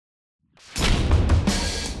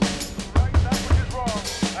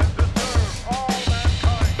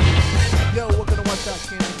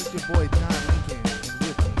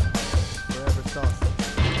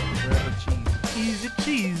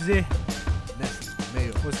cheesy. Nestle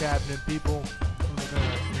mayo. What's happening, people?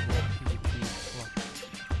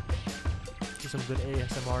 Do some good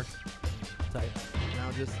ASMR. Type.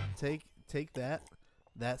 Now just take that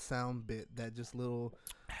sound bit, that just little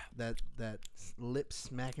that lip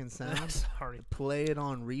smacking sound. Sorry. Play it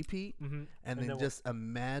on repeat, Mm-hmm. and then just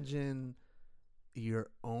imagine your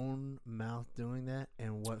own mouth doing that.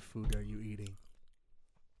 And what food are you eating?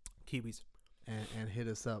 Kiwis. And hit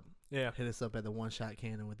us up. Yeah. Hit us up at the One Shot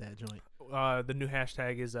Cannon with that joint. The new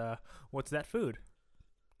hashtag is what's that food?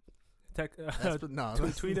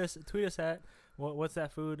 Tweet us at what's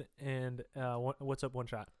that food and what's up One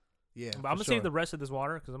Shot. Yeah, but I'm gonna save the rest of this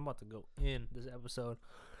water because I'm about to go in this episode.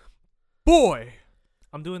 Boy,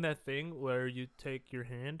 I'm doing that thing where you take your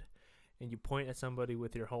hand and you point at somebody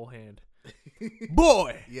with your whole hand.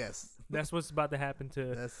 Boy, yes, that's what's about to happen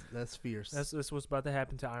to. That's fierce. That's what's about to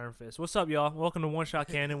happen to Iron Fist. What's up, y'all? Welcome to One Shot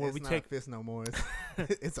Cannon, where it's we not take fist no more.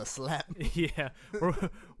 It's a slap. Yeah,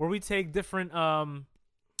 where we take different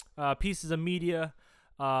pieces of media,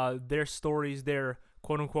 their stories, their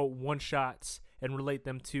quote unquote one shots, and relate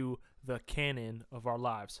them to the canon of our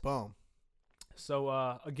lives. Boom.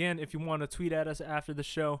 So again, if you want to tweet at us after the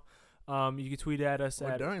show, you can tweet at us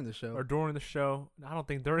during the show. Or during the show. I don't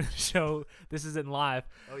think during the show. This isn't live.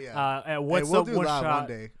 Oh yeah. At what's we'll up do One live Shot. one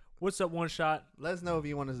day. What's up One Shot? Let us know if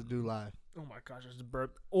you want us to do live. Oh my gosh, there's a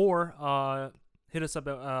burp. Or hit us up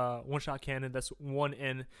at One Shot Cannon. That's one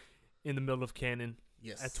N in the middle of Cannon.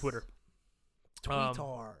 Yes. At Twitter.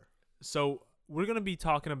 Tweetar. So we're gonna be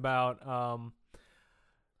talking about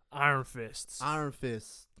Iron Fists. Iron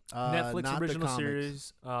Fist. Netflix original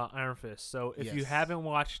series, Iron Fist. So if you haven't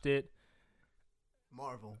watched it,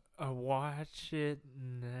 Marvel. Watch it.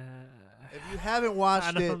 Nah. If you haven't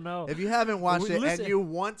watched it, if you haven't watched it listen. and you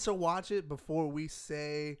want to watch it before we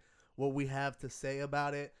say what we have to say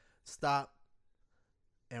about it, stop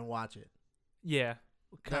and watch it. Yeah.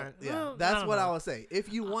 That's what I would say.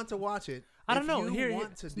 If you want to watch it, I don't know.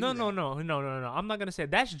 No. I'm not gonna say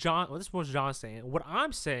it. That's John. Well, this is what John's saying. What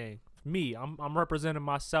I'm saying, me, I'm representing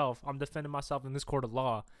myself. I'm defending myself in this court of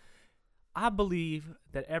law. I believe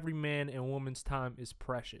that every man and woman's time is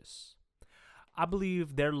precious. I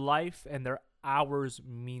believe their life and their hours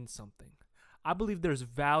mean something. I believe there's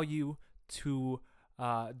value to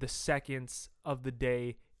the seconds of the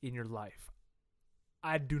day in your life.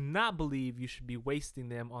 I do not believe you should be wasting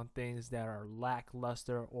them on things that are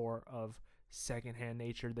lackluster or of secondhand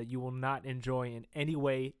nature that you will not enjoy in any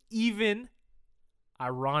way, even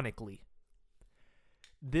ironically.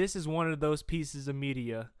 This is one of those pieces of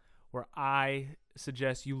media where I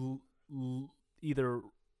suggest you either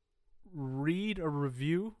read a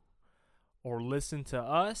review or listen to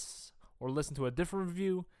us or listen to a different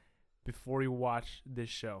review before you watch this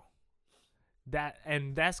show.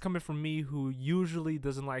 That's coming from me, who usually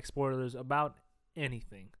doesn't like spoilers about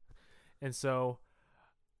anything. And so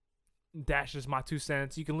that's just my 2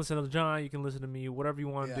 cents. You can listen to John, you can listen to me, whatever you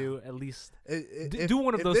want to do. At least do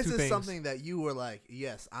one of those two things. If this is something that you were like,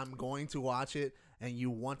 yes, I'm going to watch it, and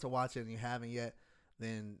you want to watch it and you haven't yet,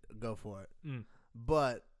 then go for it.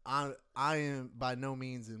 But I am by no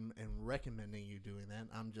means in recommending you doing that.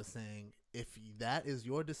 I'm just saying, if that is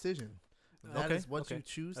your decision, that is what you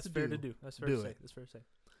choose to do. That's fair to say. That's fair to say.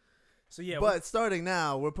 So yeah, but starting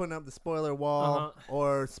now, we're putting up the spoiler wall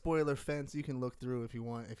or spoiler fence. You can look through if you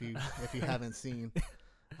want, if you haven't seen.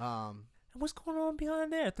 What's going on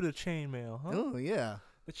behind there through the chainmail? Huh? Oh yeah,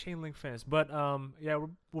 the chain link fence. But yeah,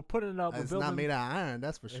 we're putting it up. It's not made out of iron,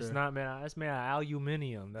 that's for sure. It's not made out. It's made out of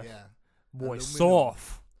aluminium. Boy, aluminum.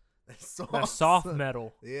 Soft. That soft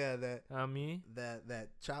metal. Yeah, that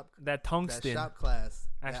That tungsten. shop class.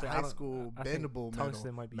 Actually, that high school bendable tungsten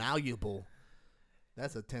metal. Might be malleable.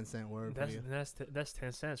 That's a 10-cent word for you. That's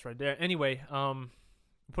 10 cents right there. Anyway,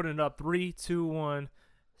 putting it up 3, 2, 1.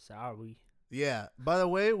 Sorry. Yeah. By the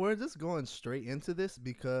way, we're just going straight into this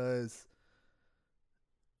because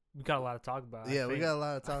we got a lot to talk about. Yeah, we got a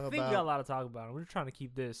lot to talk about. We got a lot to talk about. We're trying to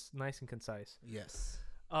keep this nice and concise. Yes.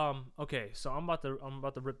 Okay, so I'm about to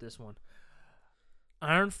rip this one.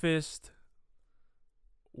 Iron Fist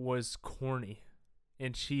was corny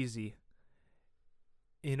and cheesy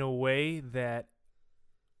in a way that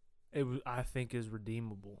I think is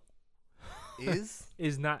redeemable. Is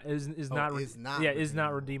not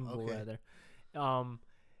redeemable okay. Rather.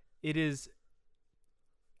 It is.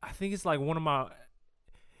 I think it's like one of my.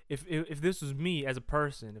 If this was me as a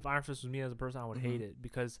person, if Iron Fist was me as a person, I would hate it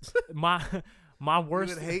because my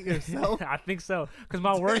worst. You would hate yourself? I think so, because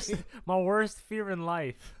my worst fear in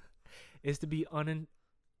life is to be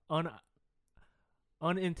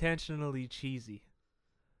unintentionally cheesy.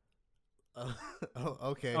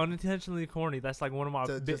 Okay. Unintentionally corny. That's like one of my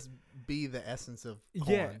To just be the essence of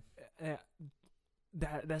yeah. corn.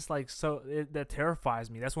 That's like that terrifies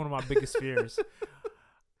me. That's one of my biggest fears.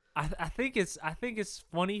 I think it's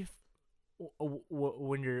funny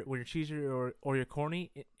when you're cheesy or you're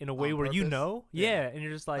corny in a way On where you purpose? know, Yeah. and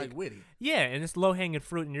you're just like witty. yeah, and it's low hanging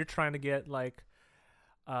fruit, and you're trying to get like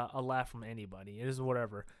a laugh from anybody. It is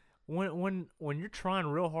whatever. When you're trying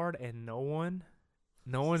real hard and no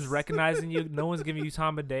one's recognizing you, no one's giving you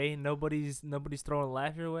time of day, nobody's throwing a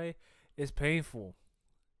laugh your way, it's painful.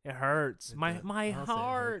 It hurts. My I'll say it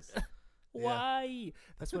heart. hurts. Yeah. Why?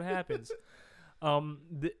 That's what happens.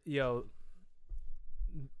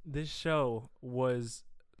 This show was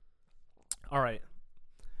all right.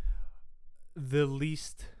 The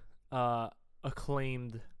least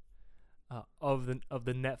acclaimed of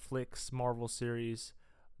the Netflix Marvel series,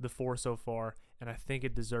 the 4 so far, and I think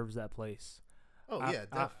it deserves that place. Oh yeah,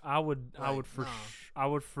 definitely. I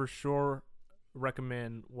would for sure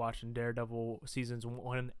recommend watching Daredevil seasons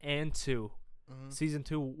 1 and 2. Mm-hmm. Season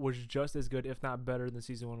 2 was just as good, if not better, than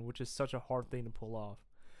season 1, which is such a hard thing to pull off.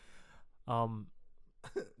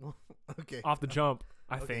 Okay. Off the jump,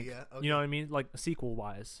 I Okay, think. yeah, okay. You know what I mean? Like sequel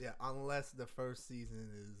wise. Yeah, unless the first season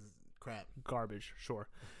is crap. Garbage, sure.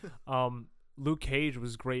 Luke Cage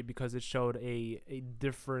was great because it showed a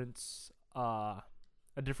different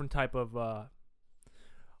type of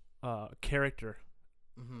character,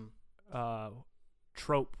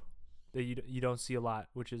 trope that you don't see a lot,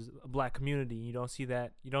 which is a black community. You don't see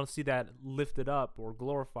that lifted up or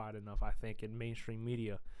glorified enough, I think, in mainstream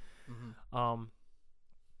media.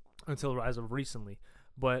 Until as of recently.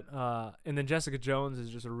 But and then Jessica Jones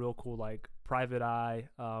is just a real cool like private eye,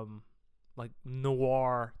 like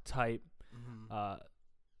noir type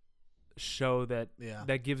show that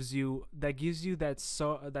gives you that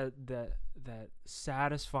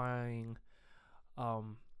satisfying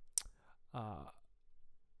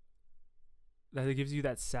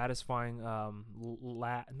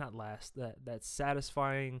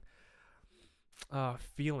satisfying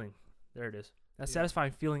feeling. There it is. That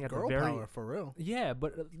satisfying feeling at Girl the very power for real. Yeah,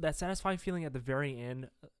 but that satisfying feeling at the very end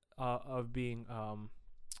of being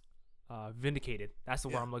vindicated. That's the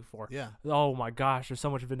word I'm looking for. Yeah. Oh my gosh, there's so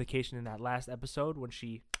much vindication in that last episode when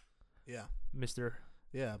she Mr.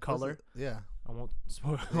 Color. Yeah. I won't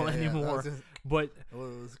spoil anymore. But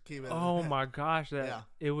oh my gosh,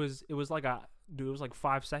 it was like it was like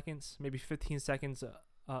 5 seconds, maybe 15 seconds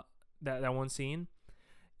that one scene.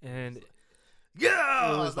 And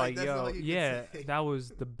yeah, it was like that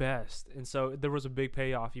was the best. And so there was a big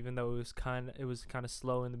payoff, even though it was kind of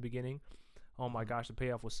slow in the beginning. Oh my gosh, the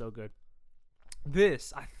payoff was so good.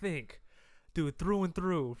 This, I think, dude, through and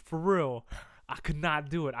through, for real, I could not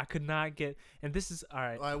do it. I could not get. And this is all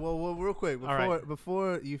right. All right. Well, real quick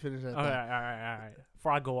before you finish that. All right.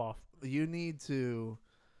 Before I go off, you need to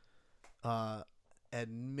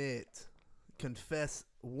confess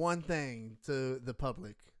one thing to the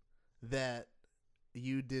public that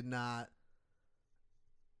you did not.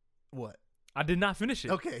 What? I did not finish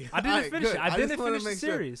it. Okay. I didn't finish it. I didn't finish the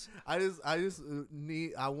series. Sure.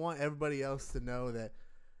 I want everybody else to know that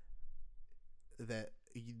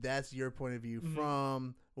that's your point of view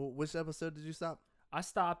from which episode did you stop? I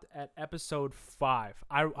stopped at episode 5.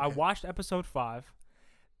 I watched episode 5,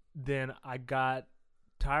 then I got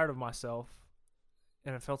tired of myself,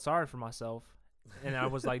 and I felt sorry for myself, and I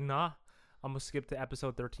was like, nah, I'm gonna skip to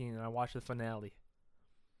episode 13, and I watched the finale.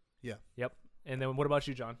 Yeah. Yep. And then what about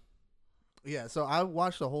you, John? Yeah, so I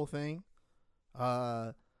watched the whole thing.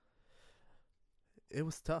 It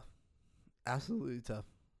was tough, absolutely tough.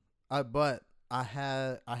 But I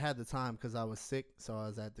had the time because I was sick, so I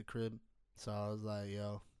was at the crib. So I was like,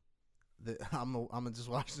 yo, I'm gonna just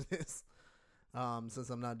watch this, since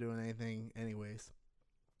I'm not doing anything anyways.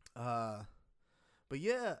 But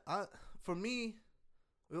yeah, for me,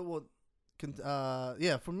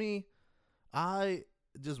 I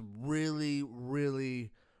just really,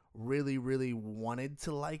 really, really, really wanted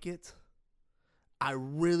to like it. I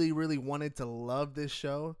really, really wanted to love this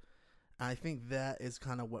show. And I think that is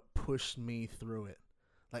kind of what pushed me through it.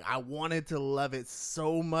 Like, I wanted to love it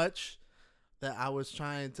so much that I was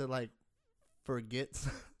trying to like forget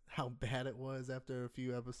how bad it was after a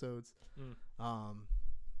few episodes.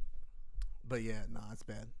 But yeah, it's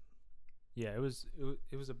bad. Yeah,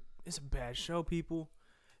 it's a bad show, people.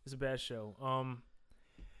 It's a bad show.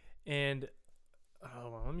 And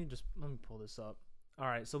hold on, let me pull this up. All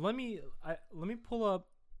right, so let me pull up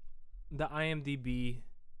the IMDb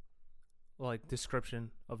like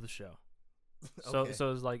description of the show. So Okay.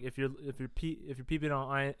 So it's like if you're peeping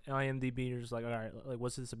on IMDb, you're just like, all right, like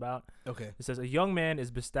what's this about? Okay. It says a young man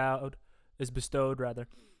is bestowed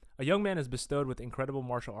A young man is bestowed with incredible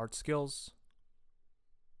martial arts skills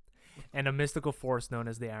and a mystical force known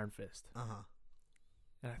as the Iron Fist.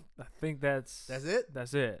 And I think that's it.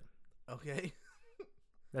 That's it. Okay.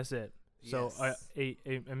 That's it. Yes. So a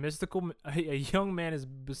young man is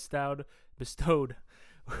bestowed with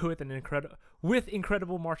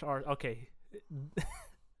incredible martial arts. Okay.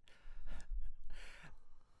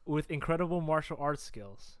 With incredible martial arts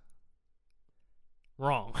skills.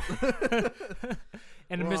 Wrong.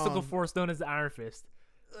 And a mystical force known as the Iron Fist.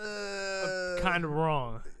 Kind of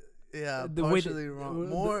wrong. Yeah, The partially wrong.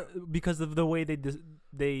 More because of the way they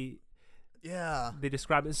describe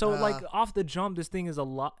it. So like off the jump, this thing is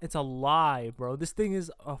it's a lie, bro. This thing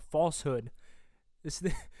is a falsehood. This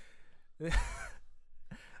thing,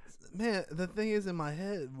 man, the thing is in my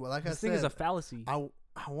head, like this I said, thing is a fallacy. I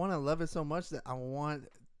want to love it so much that I want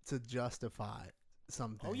to justify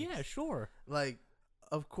something. Oh yeah, sure. Like,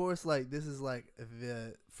 of course, like this is like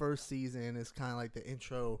the first season is kind of like the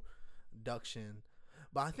introduction,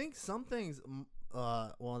 but I think some things,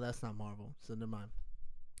 well, that's not Marvel, so never mind.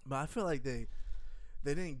 But I feel like they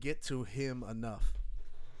didn't get to him enough.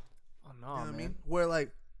 Oh no, you know man. what I mean? Where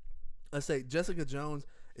like, let's say Jessica Jones,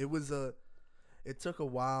 it took a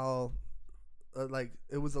while. Like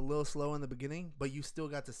it was a little slow in the beginning, but you still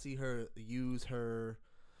got to see her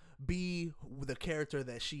be the character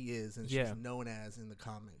that she is and she's known as in the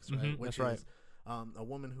comics, right? Mm-hmm, Which that's is a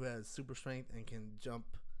woman who has super strength and can jump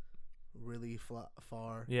really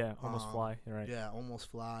far. Yeah, almost fly. You're right. Yeah,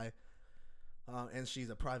 almost fly. And she's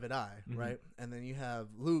a private eye, Mm-hmm. right? And then you have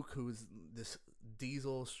Luke, who's this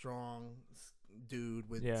diesel strong dude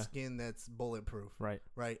with skin that's bulletproof, Right.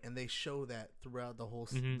 Right, and they show that throughout the whole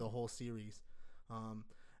series. And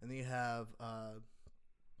then you have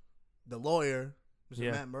the lawyer,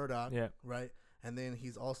 Mr. Matt Murdock, right? And then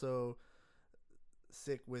he's also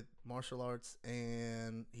sick with martial arts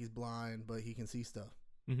and he's blind, but he can see stuff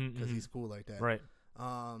because he's cool like that, right?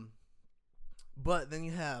 But then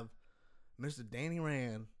you have Mr. Danny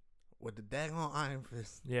Rand with the daggone Iron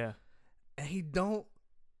Fist, and he don't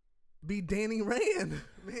be Danny Rand,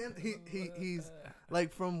 man. He's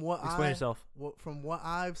like from what from what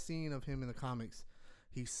I've seen of him in the comics,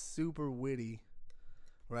 he's super witty,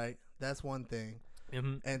 right? That's one thing.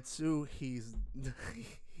 And two, he's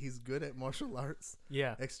good at martial arts.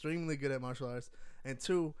 Yeah, extremely good at martial arts. And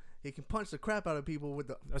two, he can punch the crap out of people with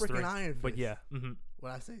the freaking Iron Fist. But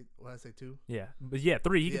What I say two? Yeah, but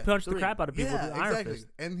three. He can punch the crap out of people with the Iron Fist.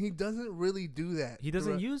 And he doesn't really do that. He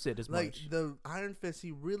doesn't use it as much. Like the Iron Fist,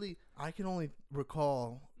 I can only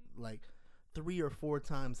recall like 3 or 4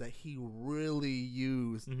 times that he really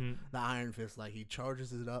used the Iron Fist. Like he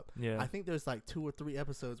charges it up. Yeah, I think there's like 2 or 3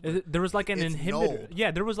 episodes. There was like an inhibitor.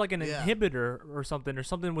 Yeah, there was like an inhibitor or something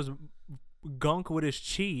was gunk with his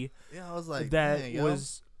chi. Yeah, I was like, that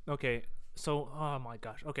was okay. So, oh my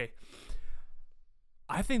gosh. Okay,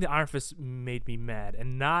 I think the Iron Fist made me mad,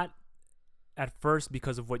 and not at first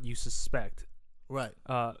because of what you suspect. Right.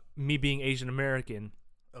 Me being Asian American.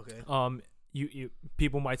 Okay. You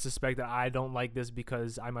people might suspect that I don't like this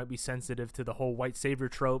because I might be sensitive to the whole white savior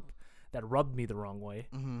trope that rubbed me the wrong way.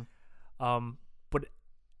 But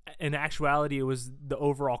in actuality, it was the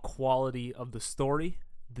overall quality of the story,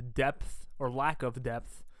 the depth or lack of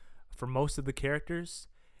depth for most of the characters,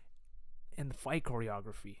 and the fight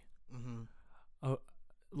choreography.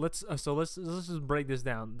 Let's just break this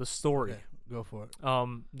down. The story. Okay, go for it.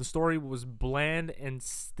 The story was bland and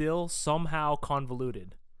still somehow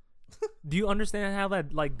convoluted. Do you understand how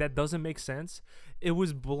that doesn't make sense? It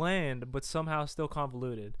was bland but somehow still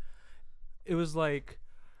convoluted. It was like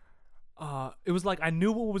I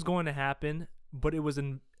knew what was going to happen, but it was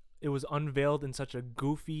unveiled in such a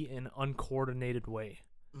goofy and uncoordinated way.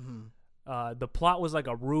 The plot was like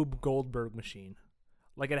a Rube Goldberg machine.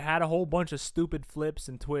 Like it had a whole bunch of stupid flips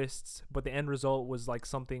and twists, but the end result was like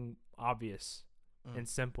something obvious and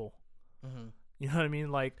simple. You know what I mean?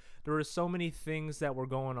 Like there were so many things that were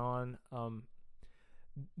going on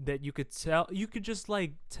that you could tell. You could just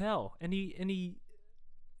like tell any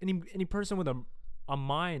person with a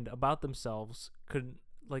mind about themselves could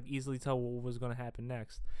like easily tell what was going to happen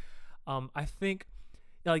next. I think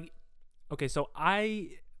like okay, so I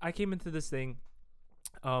came into this thing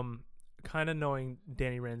kind of knowing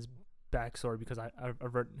Danny Rand's backstory because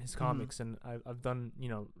I've read his comics and I've done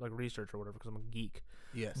like research or whatever because I'm a geek.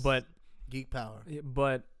 Yes, but geek power.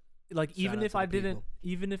 But like even if I didn't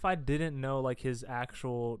know like his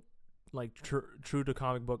actual like true to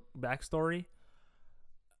comic book backstory,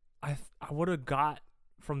 I would have got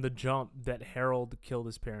from the jump that Harold killed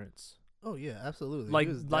his parents. Oh yeah, absolutely. Like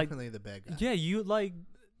he was definitely the bad guy. Yeah, you like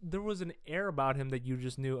there was an air about him that you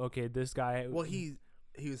just knew. Okay, this guy. Well, he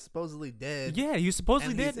was supposedly dead. Yeah, he was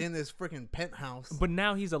supposedly dead. He's in this freaking penthouse. But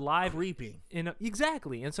now he's alive. Creeping.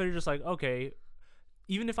 Exactly. And so you're just like, okay,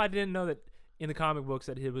 even if I didn't know that in the comic books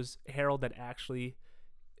that it was Harold that actually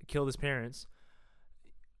killed his parents,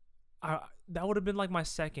 that would have been like my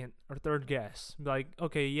second or third guess. Like,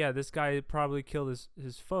 okay, yeah, this guy probably killed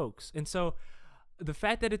his folks. And so the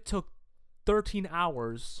fact that it took 13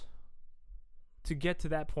 hours to get to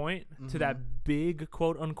that point, to that big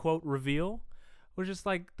quote unquote reveal, was just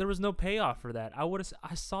like there was no payoff for that.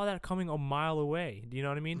 I saw that coming a mile away. Do you know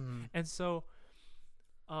what I mean? And so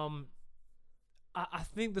I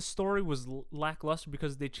think the story was lackluster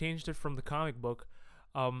because they changed it from the comic book.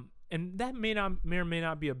 And that may or may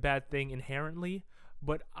not be a bad thing inherently,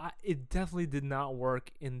 but it definitely did not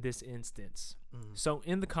work in this instance. So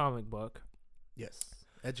in the comic book, yes,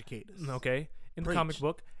 educate us. Okay, in the comic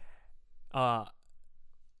book, what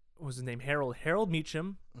was his name? Harold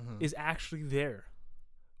Meacham is actually there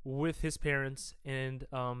with his parents and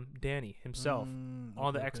Danny himself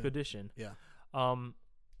on the expedition. Yeah.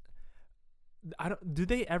 Do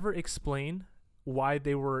they ever explain why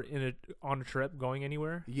they were on a trip going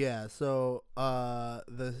anywhere? Yeah, so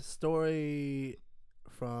the story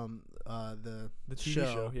from the TV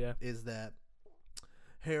show yeah. is that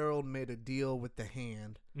Harold made a deal with the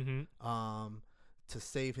Hand to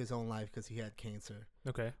save his own life because he had cancer.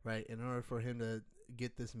 Okay. Right? In order for him to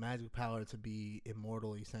get this magic power to be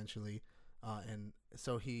immortal, essentially. And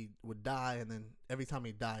so he would die, and then every time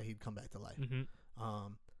he'd die, he'd come back to life.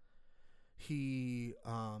 He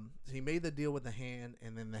made the deal with the Hand,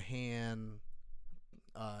 and then the Hand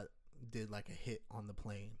did like a hit on the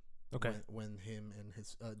plane. Okay. When him and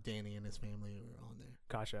his Danny and his family were on there.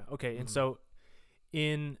 Gotcha. Okay, and so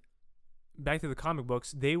back to the comic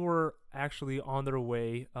books, they were actually on their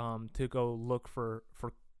way to go look for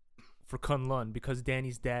Kunlun because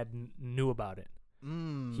Danny's dad knew about it.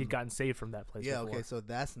 He'd gotten saved from that place. Yeah. before. Okay. So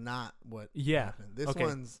that's not what happened. This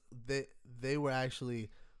one's they were actually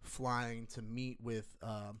flying to meet with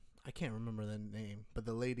I can't remember the name, but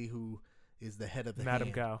the lady who is the head of the Madame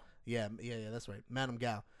Hand. Gao. Yeah, that's right, Madame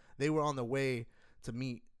Gao. They were on the way to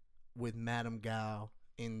meet with Madame Gao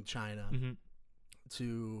in China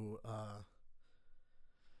to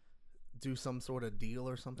do some sort of deal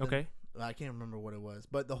or something. Okay. I can't remember what it was,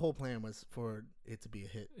 but the whole plan was for it to be a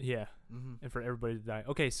hit. Yeah, and for everybody to die.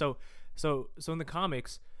 Okay, so in the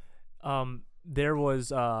comics, there was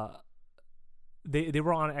they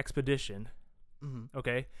were on an expedition.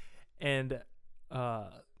 Okay, and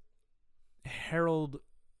Harold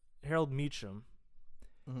Meacham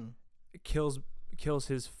kills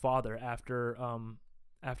his father after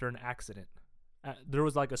an accident. There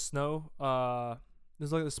was like a snow.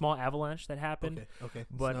 There's like a small avalanche that happened. Okay.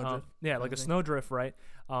 But like a snowdrift, right?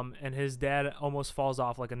 And his dad almost falls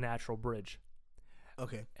off like a natural bridge.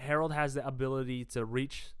 Okay. Harold has the ability to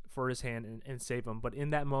reach for his hand and save him, but in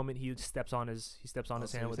that moment he steps on his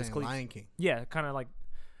hand with his cleat. Lion King. Yeah, kind of like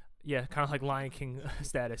Lion King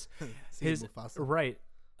status. Right.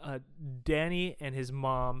 Danny and his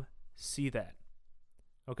mom see that.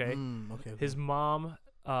 Okay. Okay. His mom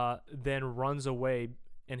then runs away.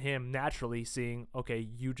 And him naturally seeing, okay,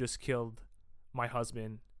 you just killed my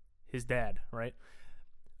husband, his dad, right?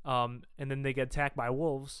 And then they get attacked by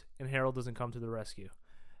wolves, and Harold doesn't come to the rescue,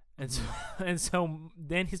 and so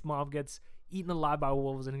then his mom gets eaten alive by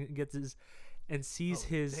wolves, and sees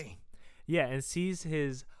his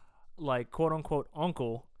like quote unquote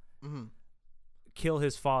uncle kill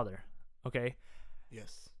his father. Okay.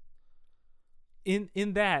 Yes.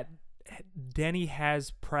 In that, Danny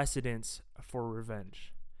has precedence for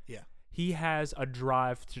revenge. Yeah. He has a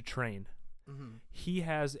drive to train. He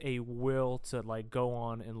has a will to like go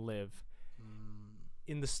on and live.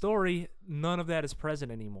 In the story, none of that is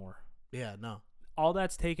present anymore. Yeah, no. All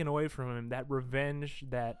that's taken away from him. That revenge,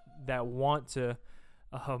 that want to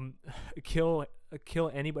kill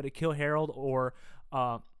anybody, kill Harold or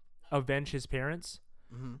avenge his parents.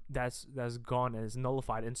 That's gone and is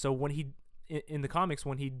nullified. And so when he in the comics,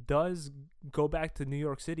 when he does go back to New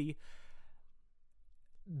York City,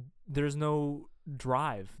 there's no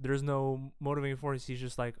drive. There's no motivating force. He's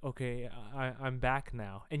just like, okay, I'm back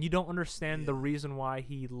now. And you don't understand the reason why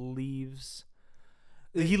he leaves.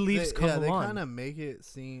 He leaves Kunlun. Yeah, they kind of make it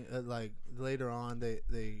seem like later on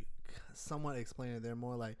they somewhat explain it. They're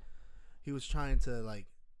more like he was trying to like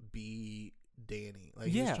be Danny. Like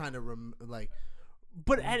he was trying to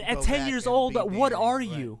But at 10 years old, what are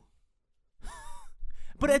you?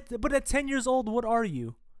 But at 10 years old, what are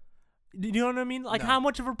you? Do you know what I mean? Like, how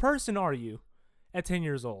much of a person are you at 10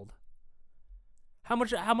 years old? How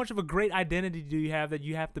much of a great identity do you have that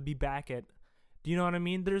you have to be back at? Do you know what I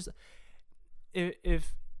mean? There's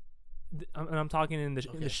if and I'm talking in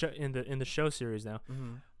the show series now.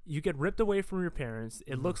 Mm-hmm. You get ripped away from your parents.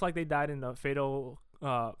 It Mhm. looks like they died in a fatal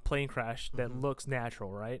plane crash that Mhm. looks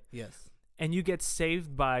natural, right? Yes. And you get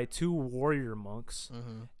saved by 2 warrior monks,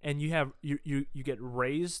 Mm-hmm. and you get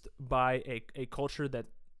raised by a culture that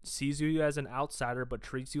sees you as an outsider but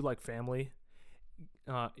treats you like family.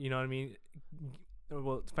 You know what I mean?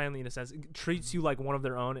 Well, family in a sense. It treats you like one of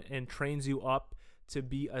their own and trains you up to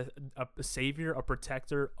be a savior, a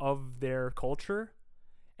protector of their culture,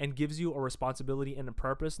 and gives you a responsibility and a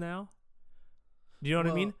purpose now. Do you know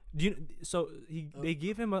what I mean? They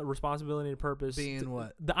give him a responsibility and a purpose. Being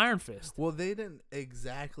what? The Iron Fist. Well, they didn't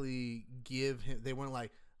exactly give him. They weren't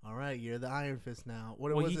like, all right, you're the Iron Fist now.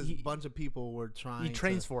 What it was is a bunch of people were trying. He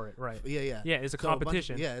trains for it, right? Yeah. Yeah, it's a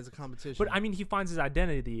competition. It's a competition. But I mean, he finds his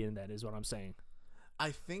identity in that, is what I'm saying.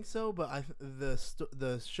 I think so, but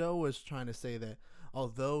the show was trying to say that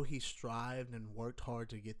although he strived and worked hard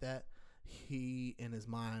to get that, he in his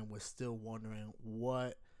mind was still wondering,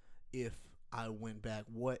 what if I went back?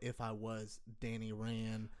 What if I was Danny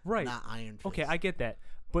Rand, right? Not Iron Fist? Okay, I get that,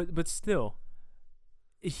 but still,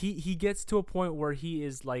 he gets to a point where he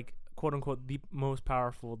is like, quote unquote, the most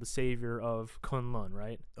powerful, the savior of Kunlun,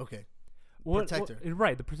 right? Okay, protector,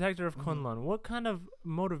 right? The protector of Kunlun. What kind of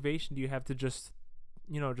motivation do you have to just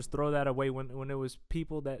throw that away when it was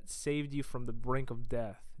people that saved you from the brink of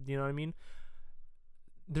death? Do you know what I mean?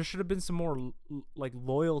 There should have been some more like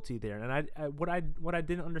loyalty there. And what I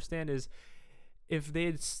didn't understand is if they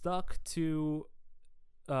had stuck to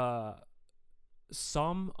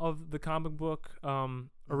some of the comic book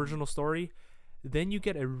original story, then you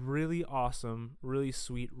get a really awesome, really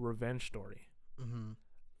sweet revenge story. Mm-hmm.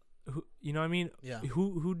 Who, you know what I mean? Yeah.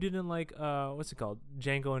 Who didn't like what's it called?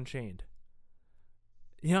 Django Unchained.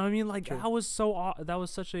 You know what I mean? Like, True. that was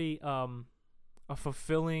such a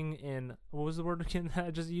fulfilling and what was the word again that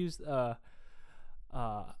I just used?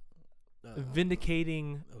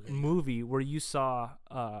 Vindicating movie where you saw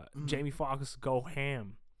Jamie Foxx go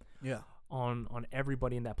ham. Yeah. On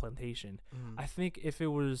everybody in that plantation. Mm-hmm. I think if it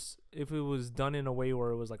was done in a way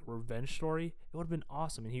where it was like a revenge story, it would have been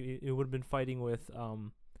awesome, and it would have been fighting with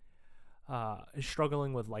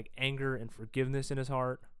struggling with like anger and forgiveness in his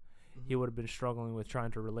heart. Mm-hmm. He would have been struggling with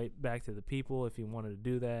trying to relate back to the people if he wanted to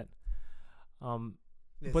do that.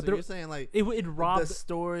 But so you're saying like it robbed the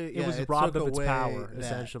story. It was robbed of its power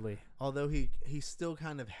essentially. Although he still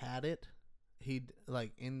kind of had it. He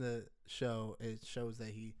like in the show it shows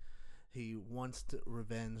that he wants to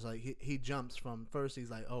revenge. Like he jumps from first. He's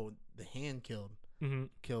like, oh, the hand killed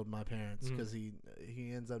my parents, because he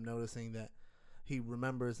ends up noticing that he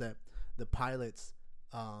remembers that the pilots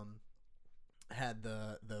had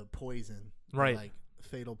the poison, right? Like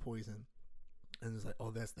fatal poison, and it's like,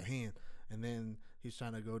 oh, that's the hand. And then he's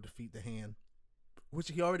trying to go defeat the hand, which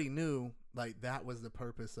he already knew. Like that was the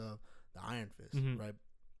purpose of the Iron Fist, right?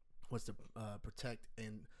 Was to protect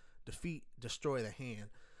and destroy the hand.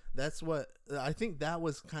 That's what I think. That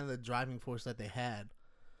was kind of the driving force that they had.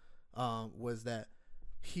 Was that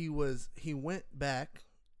he went back,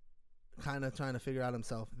 kind of trying to figure out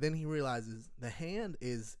himself. Then he realizes the hand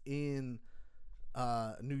is in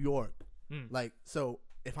New York. Like, so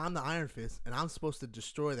if I'm the Iron Fist and I'm supposed to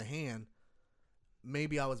destroy the hand,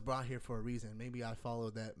 maybe I was brought here for a reason. Maybe I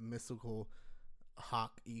followed that mystical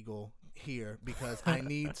hawk eagle here because I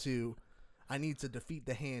need to defeat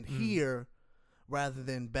the hand here rather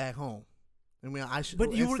than back home. I mean, I should.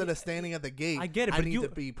 But instead of standing at the gate, I get it. I but need to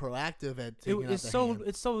be proactive at taking out the hand.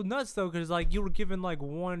 It's so nuts though, because like you were given like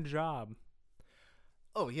one job.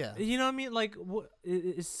 Oh yeah. You know what I mean? Like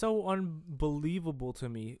it's so unbelievable to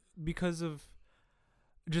me because of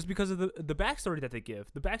the backstory that they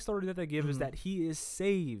give. The backstory that they give is that he is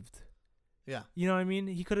saved. Yeah. You know what I mean?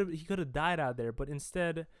 He could have died out there, but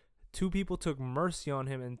instead 2 people took mercy on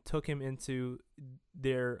him and took him into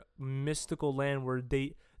their mystical land where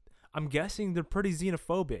I'm guessing they're pretty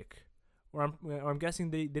xenophobic, or I'm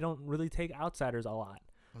guessing they don't really take outsiders a lot.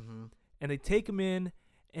 And they take him in,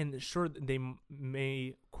 and sure, they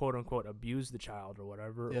may quote unquote abuse the child or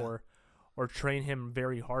whatever, or train him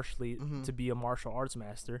very harshly to be a martial arts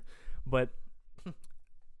master, but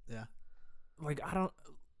yeah, like I don't.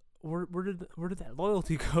 Where did that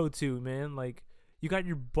loyalty go to, man? Like you got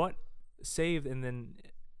your butt saved, and then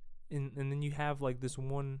you have like this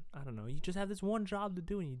one. I don't know. You just have this one job to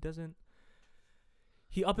do, and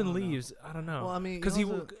he up and leaves. I don't know. Well, I mean, because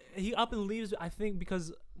he up and leaves. I think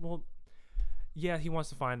because he wants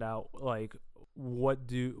to find out like what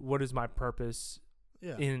is my purpose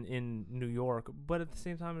in New York. But at the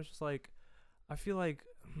same time, it's just like I feel like.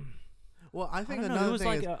 Well, I think know, another it was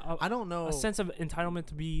thing like is I don't know a sense of entitlement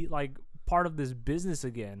to be like part of this business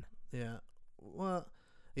again. Yeah. Well,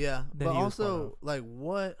 yeah, that but he was part also of. like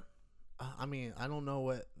what? I mean, I don't know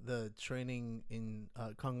what the training in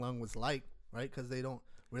Kung Lung was like, right? Because they don't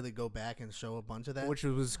really go back and show a bunch of that, Which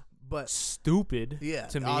was but stupid. yeah,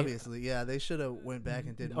 to me. Obviously, yeah, they should have went back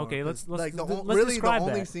and did more. Okay, let's like let's really describe the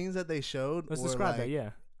only that. scenes that they showed Let's were describe like that.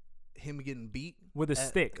 Yeah, him getting beat with a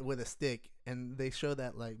stick. with a stick, and they showed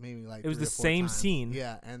that like maybe like It was 3 or the 4 same times. scene.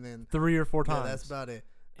 Yeah, and then 3 or 4 times. Yeah, that's about it.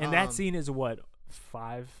 And that scene is what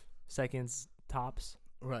 5 seconds tops.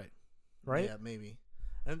 Right. Right. Yeah, maybe.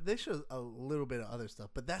 And they show a little bit of other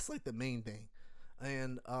stuff, but that's like the main thing.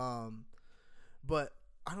 And but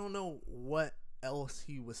I don't know what else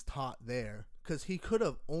he was taught there, because he could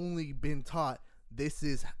have only been taught this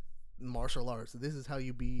is martial arts. This is how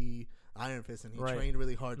you be Iron Fist, and he trained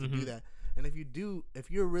really hard to do that. And if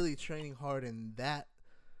you're really training hard in that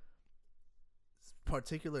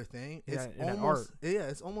particular thing,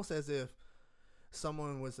 it's almost as if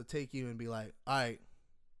someone was to take you and be like, all right,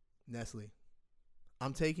 Nestle,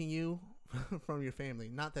 I'm taking you from your family.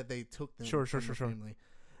 Not that they took them from your family.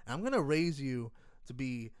 And I'm gonna raise you to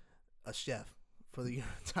be a chef for your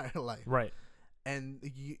entire life. Right. And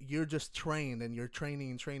you're just trained, and you're training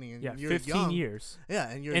and training, and you're 15 young. years. Yeah,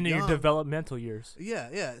 and you're in young. your developmental years.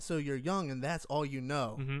 Yeah. So you're young, and that's all you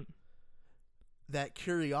know. Mm-hmm. That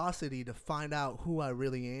curiosity to find out who I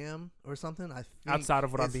really am, or something, I think outside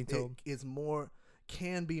of what I'm being told,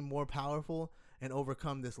 can be more powerful and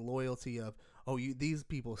overcome this loyalty of, these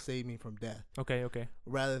people saved me from death. Okay.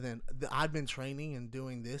 Rather than I've been training and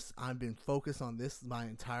doing this, I've been focused on this my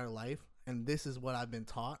entire life, and this is what I've been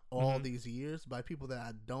taught all these years by people that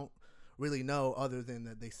I don't really know, other than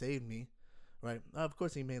that they saved me. Right. Of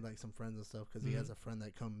course, he made like some friends and stuff, because he has a friend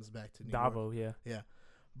that comes back to New York. Davo, yeah.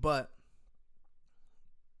 But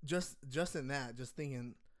just in that, just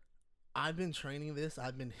thinking, I've been training this.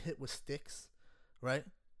 I've been hit with sticks, right?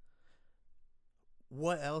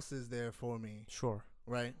 What else is there for me? Sure.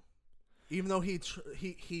 Right. Even though he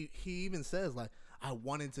even says like, I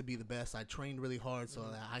wanted to be the best. I trained really hard so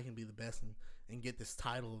that I can be the best and get this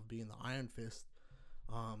title of being the Iron Fist.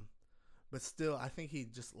 But still, I think he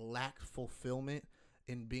just lacked fulfillment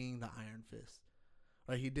in being the Iron Fist.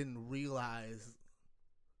 Like, he didn't realize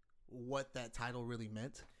what that title really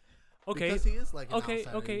meant. Okay. Because he is like an outsider.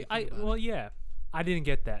 Okay. I didn't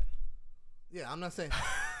get that. Yeah, I'm not saying.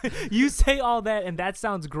 You say all that, and that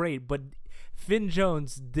sounds great, but Finn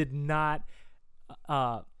Jones did not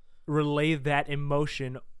relay that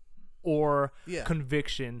emotion or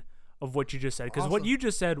conviction of what you just said. Because what you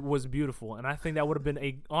just said was beautiful, and I think that would have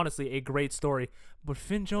been honestly a great story. But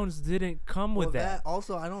Finn Jones didn't come with that.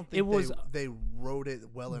 Also, I don't think they wrote it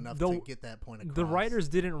well enough to get that point across. The writers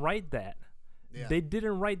didn't write that. Yeah. They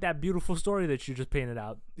didn't write that beautiful story that you just painted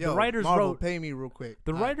out. The writers Marvel, pay me real quick.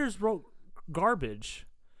 The writers wrote garbage.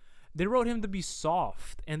 They wrote him to be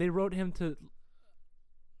soft, and they wrote him to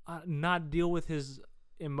not deal with his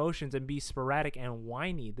emotions and be sporadic and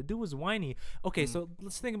whiny. The dude was whiny. Okay, so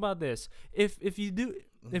let's think about this. If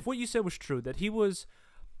what you said was true, that he was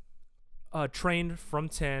trained from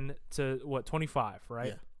 10 to 25, right?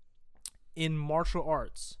 Yeah. In martial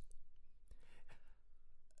arts.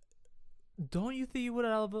 Don't you think he would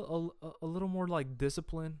have a little more like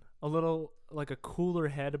discipline, a little like a cooler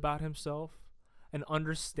head about himself, an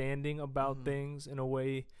understanding about things in a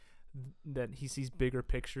way that he sees bigger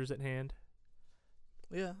pictures at hand?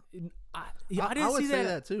 Yeah, I didn't see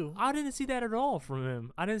that too. I didn't see that at all from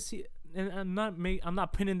him. I didn't see, and I'm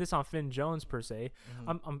not pinning this on Finn Jones per se.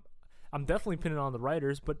 I'm definitely pinning it on the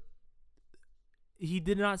writers, but he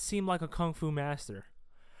did not seem like a kung fu master.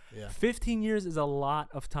 Yeah. 15 years is a lot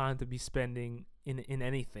of time to be spending in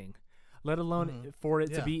anything, let alone for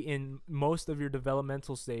it to be in most of your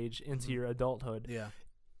developmental stage into your adulthood. Yeah.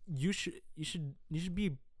 You should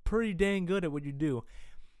be pretty dang good at what you do.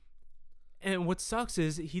 And what sucks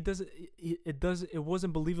is it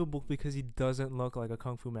wasn't believable because he doesn't look like a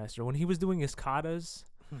kung fu master. When he was doing his katas,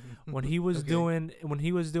 when he was doing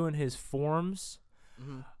his forms,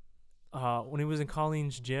 when he was in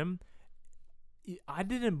Colleen's gym, I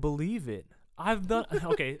didn't believe it. I've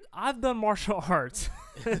done martial arts.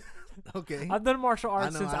 Okay. I've done martial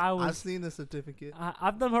arts since I've seen the certificate.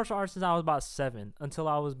 I've done martial arts since I was about 7 until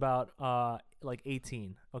I was about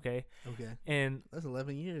 18. Okay. And that's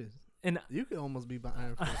 11 years. And you could almost be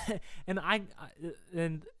behind. And I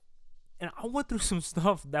went through some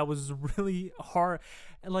stuff that was really hard.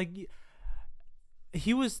 And like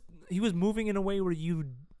he was moving in a way where you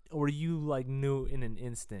like knew in an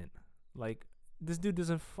instant, like, this dude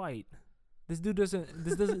doesn't fight. This dude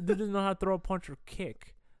doesn't know how to throw a punch or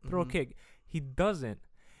throw a kick. He doesn't.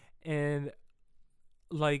 And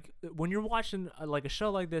like when you're watching like a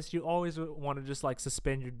show like this, you always want to just like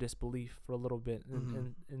suspend your disbelief for a little bit,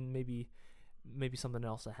 and maybe something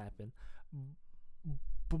else will happen.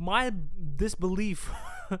 But my disbelief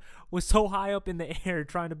was so high up in the air,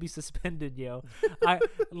 trying to be suspended, yo. That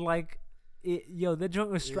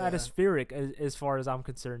joint was stratospheric as far as I'm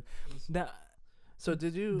concerned. So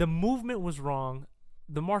did you? The movement was wrong.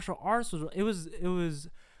 The martial arts was. It was,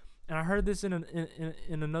 and I heard this in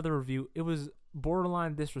another review. It was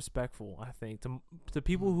borderline disrespectful, I think, to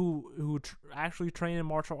people who actually train in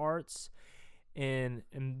martial arts, and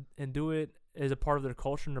do it as a part of their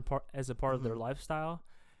culture and as a part of their lifestyle.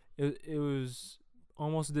 It was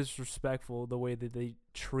almost disrespectful the way that they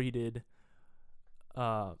treated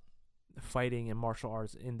fighting and martial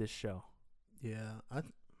arts in this show. Yeah,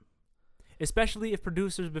 especially if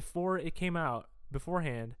producers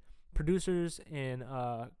beforehand, producers and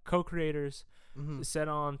co-creators said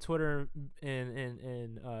on Twitter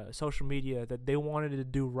and social media that they wanted to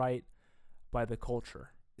do right by the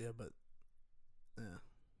culture. Yeah, but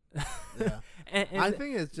yeah. and I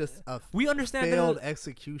think it's just a we understand failed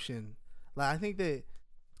execution. Like I think they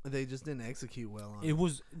just didn't execute well on it. It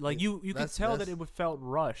was like you could tell that it felt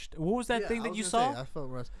rushed. What was that thing that you saw? I felt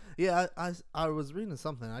rushed. Yeah, I was reading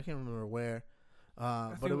something. I can't remember where.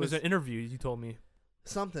 But it was an interview. You told me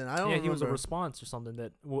something. I don't remember. Yeah, he was a response or something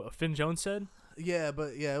that Finn Jones said. Yeah,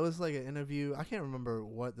 but yeah, it was like an interview. I can't remember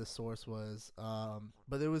what the source was.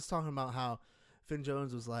 But it was talking about how Finn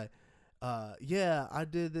Jones was like, yeah, I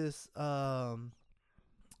did this.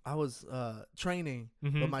 I was training,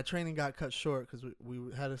 but my training got cut short because we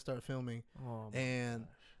had to start filming, and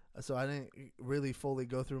so I didn't really fully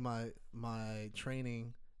go through my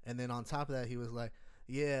training. And then on top of that, he was like,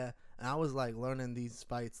 yeah, and I was like learning these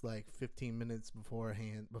fights like 15 minutes before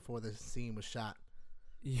the scene was shot.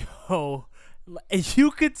 Yo,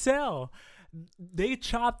 you could tell they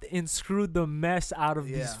chopped and screwed the mess out of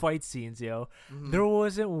these fight scenes, yo. There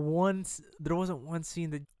wasn't one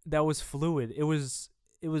scene that was fluid. It was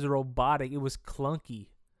robotic. It was clunky.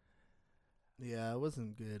 Yeah, it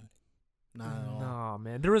wasn't good. Not at all. No,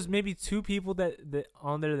 man. There was maybe two people that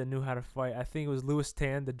on there that knew how to fight. I think it was Louis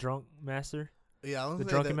Tan, the drunk master. Yeah, the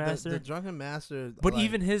drunken master. The drunken master. But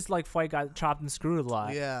even his fight got chopped and screwed a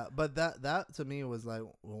lot. Yeah, but that to me was like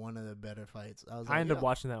one of the better fights. I ended up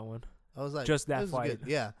watching that one. I was like, just that fight. Good.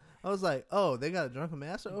 Yeah, I was like, oh, they got a drunken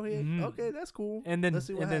master. Oh, yeah, okay, that's cool. And then let's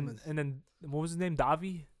see what happens. And then what was his name?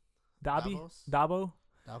 Dabo. Davos?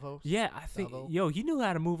 Yeah, I think he knew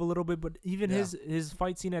how to move a little bit, but even his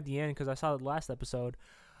fight scene at the end, because I saw the last episode,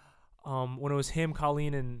 when it was him,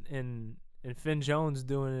 Colleen, and Finn Jones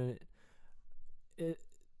doing it,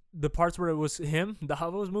 the parts where it was him,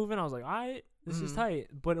 Davos moving, I was like, all right, this is tight.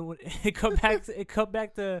 But it cut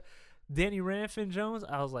back to Danny Rand, Finn Jones.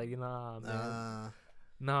 I was like, nah,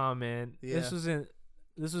 man, yeah. this wasn't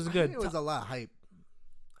good. I think it was a lot of hype.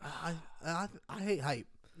 I hate hype.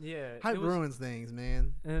 Yeah, hype ruins things,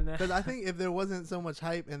 man. Because I think if there wasn't so much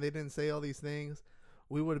hype and they didn't say all these things,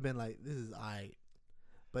 we would have been like, this is aight.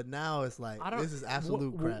 But now it's like, this is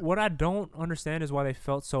absolute crap. What I don't understand is why they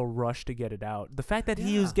felt so rushed to get it out. The fact that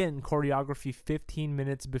he was getting choreography 15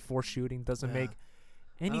 minutes before shooting doesn't make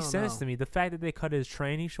any sense to me. The fact that they cut his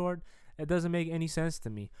training short, it doesn't make any sense to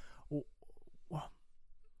me.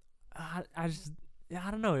 I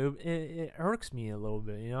don't know. It irks me a little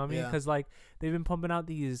bit. You know what I mean? Because they've been pumping out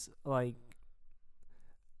these dope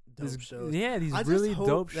shows. Yeah, these I really just hope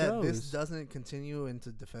dope that shows. This doesn't continue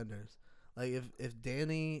into Defenders. Like if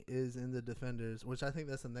Danny is in the Defenders, which I think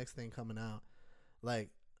that's the next thing coming out. Like,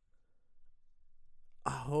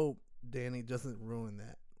 I hope Danny doesn't ruin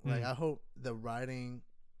that. Like, I hope the writing,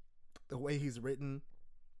 the way he's written,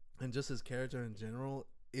 and just his character in general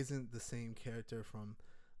isn't the same character from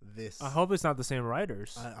this. I hope it's not the same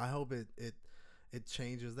writers. I hope it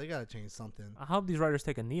changes. They gotta change something. I hope these writers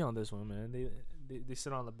take a knee on this one, man. They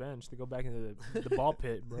sit on the bench. They go back into the ball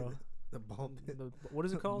pit, bro. The ball pit. What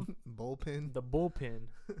is it called? Bullpen. The bullpen.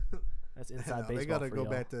 That's inside baseball. They gotta go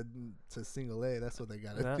y'all. back to single A. That's what they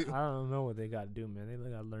gotta do. I don't know what they gotta do, man. They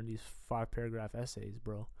gotta learn these 5-paragraph essays,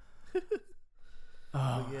 bro.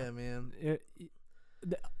 Yeah, man.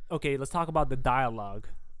 Okay, let's talk about the dialogue.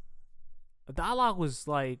 The dialogue was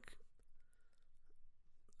like,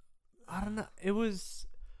 I don't know. It was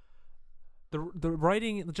the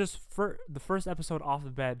writing just for the first episode off the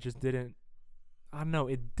bat just didn't. I don't know.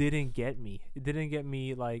 It didn't get me. It didn't get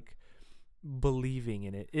me like believing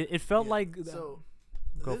in it. It felt like so.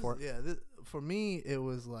 Go for it. Yeah, for me, it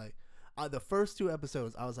was like the first 2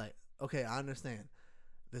 episodes. I was like, okay, I understand.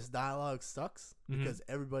 this dialogue sucks because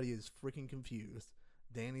everybody is freaking confused.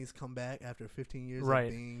 Danny's come back after 15 years of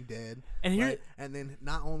being dead. And here, and then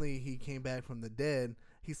not only he came back from the dead,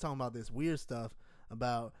 he's talking about this weird stuff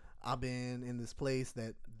about I've been in this place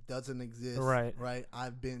that doesn't exist. Right.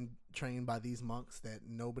 I've been trained by these monks that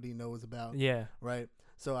nobody knows about. Yeah. Right.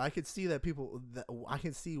 So I could see that I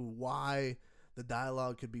can see why the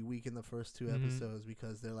dialogue could be weak in the first 2 episodes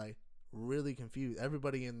because they're like really confused.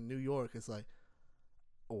 Everybody in New York is like,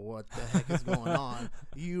 what the heck is going on?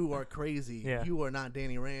 You are crazy. Yeah. You are not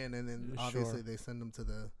Danny Rand. And then obviously they send him to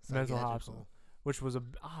the mental hospital, which was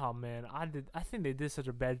I think they did such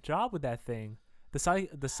a bad job with that thing. The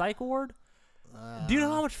psych ward. Do you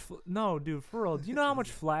know how much? No, dude, for real. Do you know how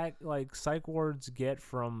much flack like psych wards get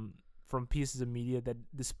from pieces of media that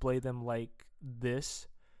display them like this?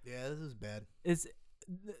 Yeah, this is bad.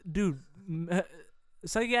 Dude,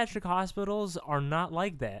 psychiatric hospitals are not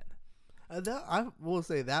like that. I will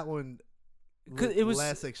say that one it was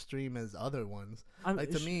less extreme as other ones.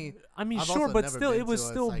 To me, I mean, sure, but still, it was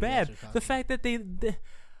still bad. The fact that they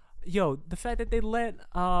let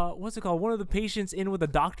what's it called, one of the patients in with a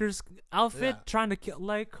doctor's outfit trying to kill,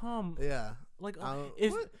 like, come, like,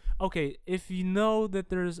 if you know that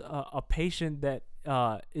there's a patient that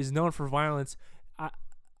is known for violence,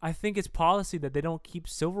 I think it's policy that they don't keep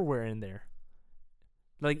silverware in there.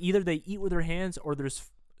 Like, either they eat with their hands or there's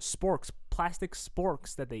plastic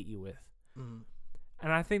sporks that they eat with.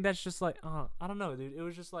 And I think that's just like, I don't know, dude. It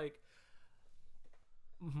was just like,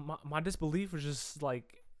 my disbelief was just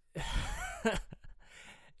like,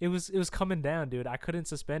 it was coming down, dude. I couldn't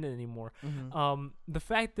suspend it anymore. The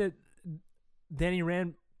fact that Danny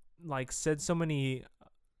Rand like said so many,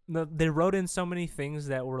 they wrote in so many things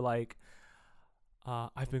that were like,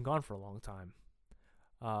 I've been gone for a long time.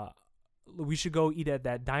 We should go eat at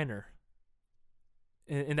that diner.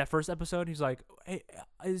 In that first episode, he's like, hey,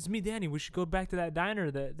 it's me, Danny. We should go back to that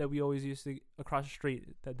diner that we always used to across the street.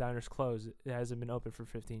 That diner's closed. It hasn't been open for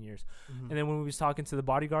 15 years. And then when we was talking to the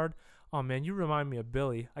bodyguard, oh, man, you remind me of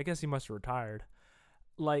Billy. I guess he must have retired.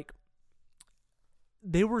 Like,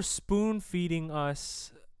 they were spoon-feeding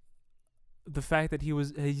us the fact that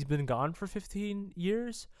he's been gone for 15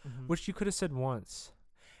 years, which you could have said once.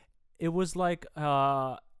 It was like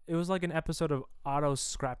an episode of Otto's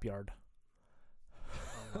Scrapyard.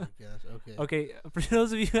 Oh my gosh. Okay. For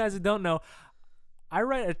those of you guys that don't know, I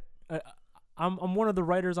write I'm one of the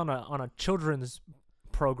writers on a children's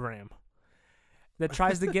program that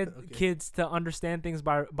tries to get kids to understand things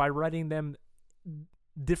by writing them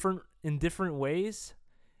in different ways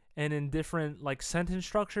and in different like sentence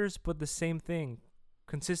structures, but the same thing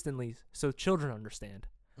consistently so children understand.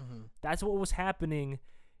 That's what was happening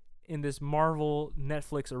in this Marvel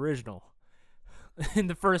Netflix original. In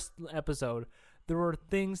the first episode, there were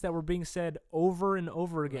things that were being said over and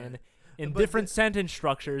over again in different sentence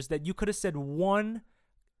structures that you could have said one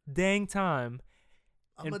dang time,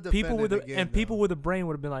 and people with a brain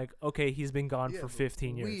would have been like, okay, he's been gone for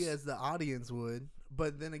 15 years. We as the audience would,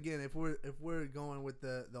 but then again, if we're going with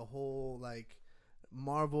the whole like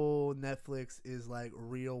Marvel Netflix is like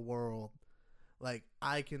real world, like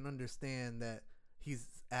I can understand that he's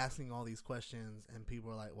asking all these questions and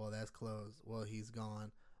people are like, well, that's closed. Well, he's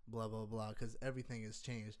gone. Blah blah blah, because everything has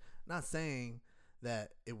changed. Not saying that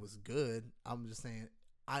it was good. I'm just saying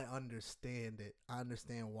I understand it. I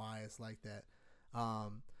understand why it's like that.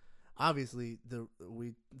 Obviously,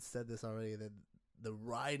 we said this already, that the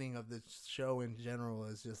writing of the show in general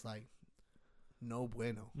is just like no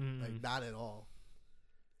bueno, like not at all.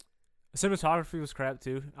 Cinematography was crap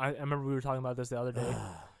too. I remember we were talking about this the other day.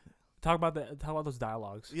 Talk about those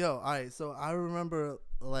dialogues. Yo, all right. So I remember,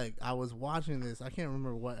 like, I was watching this. I can't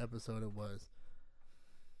remember what episode it was,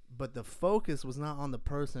 but the focus was not on the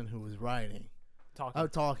person who was writing.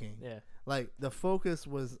 Talking. Yeah. Like the focus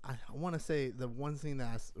was. I want to say the one thing that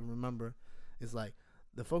I remember is like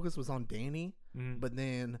the focus was on Danny, but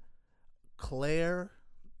then Claire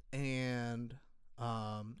and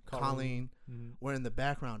Colleen were in the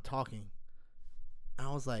background talking. And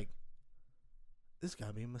I was like, this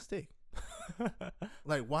gotta be a mistake.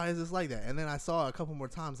 Like, why is this like that? And then I saw it a couple more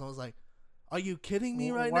times. And I was like, are you kidding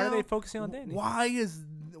me right now? Why are they focusing on Danny? Why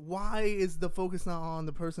is the focus not on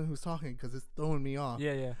the person who's talking? Because it's throwing me off.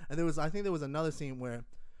 Yeah. And I think there was another scene where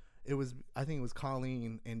I think it was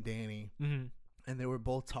Colleen and Danny, and they were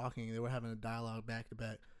both talking. They were having a dialogue back to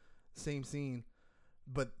back, same scene,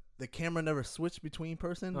 but the camera never switched between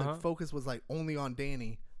person. The focus was like only on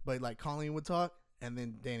Danny, but like Colleen would talk. And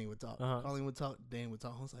then Danny would talk. Colleen would talk. Danny would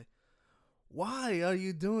talk. I was like, "Why are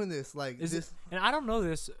you doing this? Like this?" And I don't know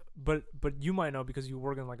this, but you might know because you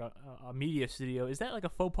work in like a media studio. Is that like a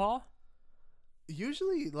faux pas?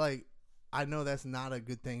 usually, like, I know that's not a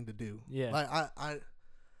good thing to do. Yeah. Like,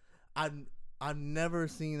 I've never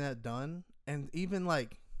seen that done. And even,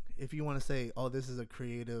 like, if you want to say, oh, this is a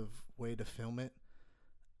creative way to film it,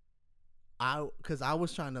 because I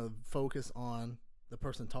was trying to focus on the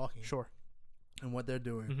person talking. Sure. And what they're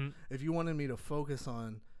doing. Mm-hmm. If you wanted me to focus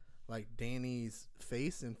on, like, Danny's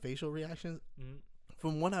face and facial reactions,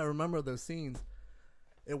 from what I remember of those scenes,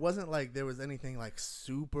 it wasn't like there was anything, like,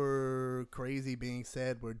 super crazy being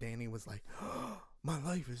said where Danny was like, oh, my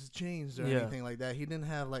life has changed or anything like that. He didn't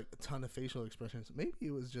have, like, a ton of facial expressions. Maybe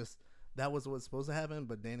it was just that was what's supposed to happen,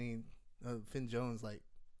 but Finn Jones, like,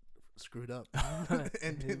 screwed up.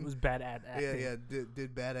 And it was bad at acting. Yeah,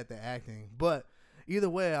 did bad at the acting. But either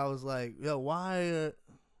way, I was like, yo, why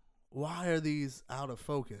are these out of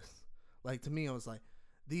focus? Like, to me, I was like,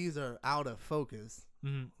 these are out of focus.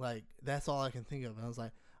 Mm-hmm. Like, that's all I can think of. And I was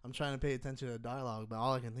like, I'm trying to pay attention to the dialogue, but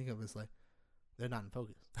all I can think of is, like, they're not in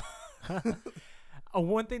focus.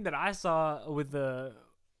 One thing that I saw with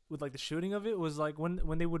like the shooting of it was like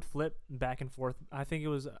when they would flip back and forth. I think it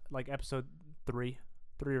was like episode 3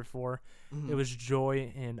 or 4. Mm-hmm. It was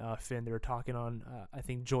Joy and Finn. They were talking on I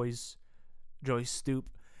think Joy's stoop,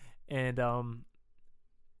 and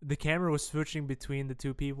the camera was switching between the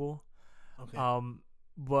two people. Okay.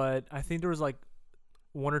 But I think there was like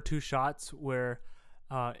 1 or 2 shots where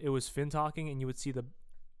it was Finn talking, and you would see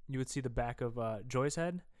the back of Joy's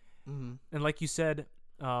head. Mm-hmm. And like you said,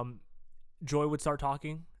 Joy would start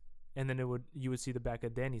talking, and then you would see the back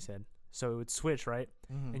of Danny's head. So it would switch, right?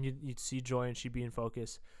 Mm-hmm. And you'd see Joy, and she'd be in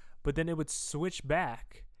focus. But then it would switch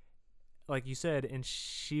back, like you said, and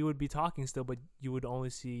she would be talking still, but you would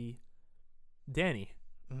only see Danny.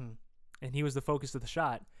 Mm-hmm. And he was the focus of the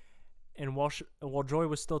shot. And while Joy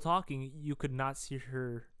was still talking, you could not see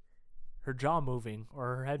her jaw moving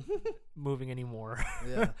or her head moving anymore.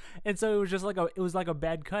 Yeah. And so it was just like a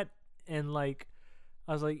bad cut, and like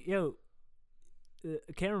I was like, yo,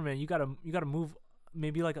 cameraman, you gotta move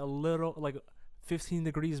maybe like a little, like 15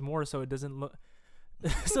 degrees more, so it doesn't look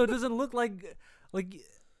like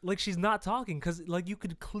she's not talking, because like you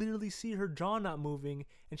could clearly see her jaw not moving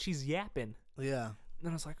and she's yapping. Yeah. And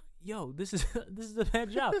I was like, yo, this is a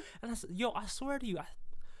bad job. And I said, yo, I swear to you,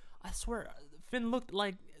 I swear, Finn looked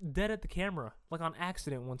like dead at the camera, like on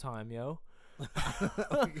accident one time, yo. I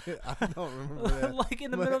don't remember that. Like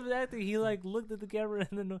in the middle of the acting, he like looked at the camera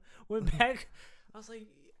and then went back. I was like,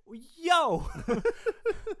 yo.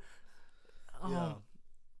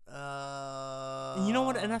 You know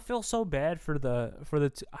what? And I feel so bad for the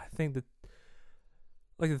I think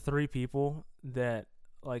the 3 people that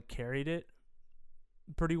like carried it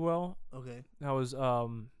pretty well. Okay. That was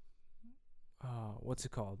what's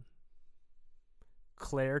it called?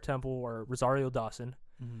 Claire Temple or Rosario Dawson.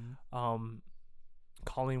 Mm-hmm.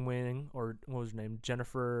 Colleen Wing, or what was her name?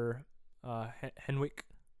 Jennifer Henwick.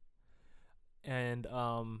 And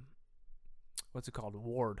what's it called?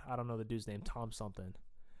 Ward. I don't know the dude's name. Tom something.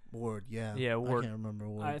 Ward, yeah. Yeah, Ward. I can't remember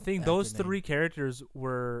Ward. I think those 3 characters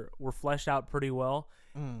were fleshed out pretty well,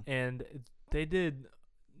 and they did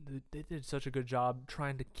such a good job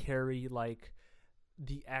trying to carry like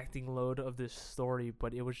the acting load of this story,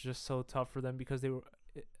 but it was just so tough for them because they were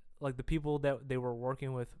like the people that they were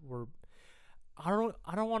working with were I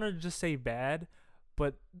don't want to just say bad,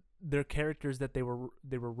 but their characters that were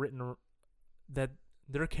written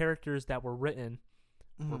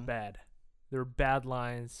were bad. They were bad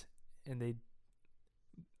lines, and they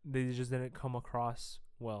just didn't come across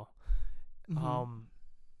well. Mm-hmm.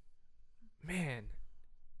 Man.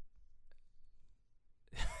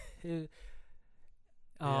 It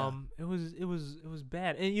was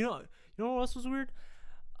bad. And you know what else was weird?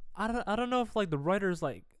 I don't know if like the writers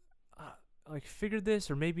like figured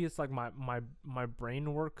this, or maybe it's like my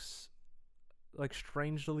brain works like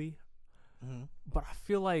strangely. Mm-hmm. But I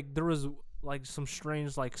feel like there was like some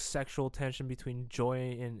strange like sexual tension between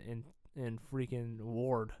Joy and freaking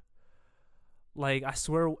Ward. Like I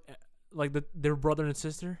swear, like their brother and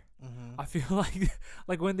sister. Mm-hmm. I feel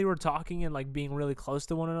like when they were talking and like being really close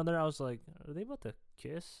to one another, I was like, are they about to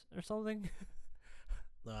kiss or something?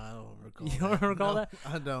 No, I don't recall. You don't recall that?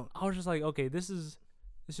 I don't. I was just like, okay, this is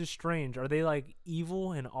strange. Are they like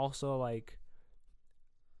evil and also like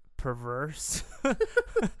perverse?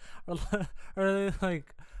 Are they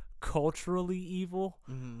like culturally evil?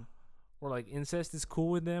 Mm-hmm. Or like incest is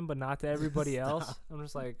cool with them but not to everybody else? I'm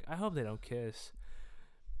just like, I hope they don't kiss.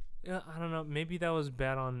 Yeah, I don't know. Maybe that was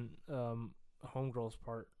bad on Homegirl's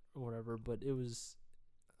part or whatever, but it was,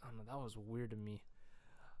 I don't know, that was weird to me.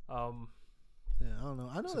 Yeah, I don't know.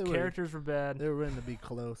 I know so characters were bad. They were written to be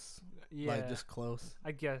close. Yeah, like just close.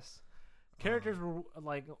 I guess. Characters were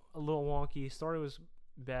like a little wonky. Story was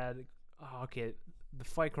bad. Oh, okay, the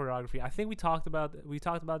fight choreography. I think we talked about this. We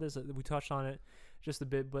touched on it just a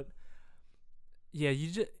bit, but yeah, you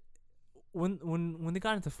just when they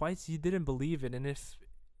got into fights, you didn't believe it, and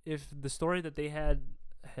if the story that they had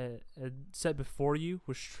said before you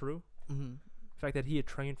was true, Mm-hmm. the fact that he had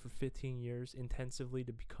trained for 15 years intensively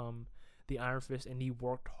to become the Iron Fist, and he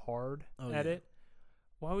worked hard at it.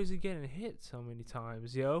 Why was he getting hit so many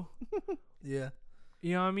times, yo? Yeah.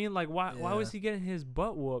 You know what I mean? Like, why was he getting his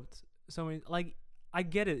butt whooped so many? Like, I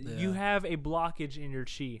get it. Yeah. You have a blockage in your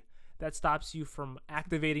chi that stops you from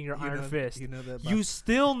activating your Iron Fist. You know that. You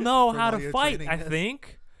still know how to fight, training, I yes.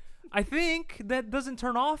 think. I think that doesn't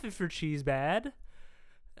turn off if your chi's bad.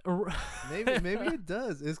 Maybe it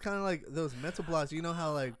does. It's kind of like those mental blocks. You know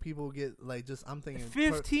how like people get like just I'm thinking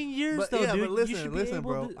 15 years but, though, yeah, dude. but You should listen, be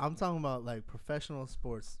bro. able to, I'm talking about like professional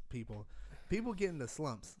sports people. People get into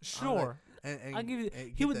slumps. sure. And I'll give you.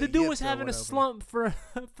 get The dude was yips or having a whatever. slump for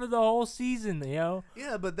the whole season, yo.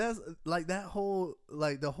 Yeah, but that's like that whole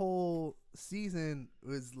like the whole season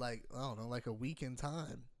was like I don't know like a week in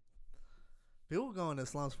time. People go into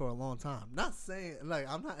slumps for a long time. Not saying like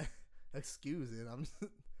I'm not excusing. I'm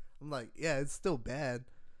like yeah, it's still bad.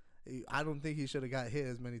 I don't think he should have got hit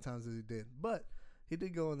as many times as he did, but he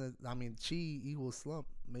did go in the. I mean, chi equals slump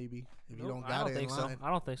maybe if you don't got it in line. I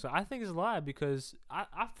don't think so. I think it's a lie because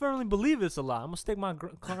I firmly believe it's a lie. I'm gonna stick my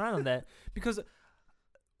ground on that because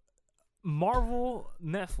Marvel,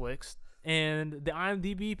 Netflix, and the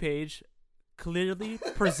IMDb page clearly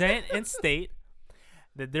present and state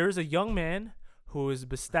that there is a young man who is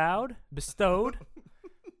bestowed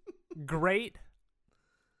great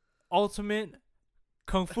ultimate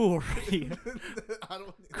kung fu.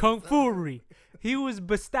 Kung fu. He was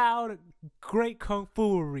bestowed great kung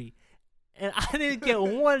fu. And I didn't get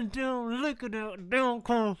one damn look at that damn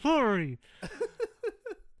kung fu.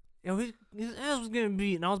 Yo, his ass was getting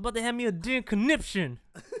beat, and I was about to have me a damn conniption.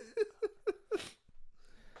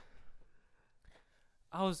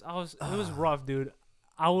 It was rough, dude.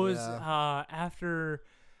 I was after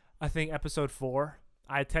I think episode 4.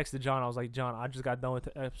 I texted John. I was like, John, I just got done with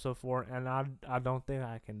episode 4, and I don't think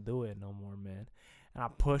I can do it no more, man. And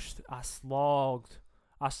I slogged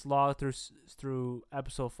through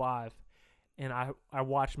episode 5, and I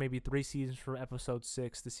watched maybe 3 seasons from episode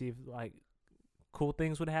 6 to see if like cool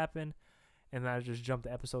things would happen, and then I just jumped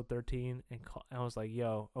to episode 13, and I was like,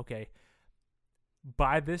 yo, okay.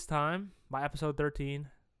 By episode 13,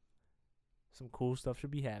 some cool stuff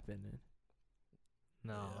should be happening.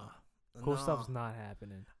 No. Yeah. Cool stuff's not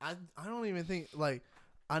happening. I don't even think like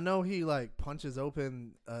I know he like punches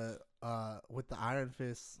open with the Iron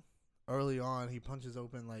Fist early on. He punches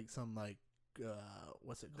open like some like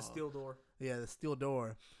what's it called? The steel door. Yeah, the steel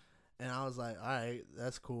door. And I was like, all right,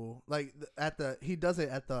 that's cool. Like he does it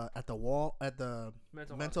at the wall at the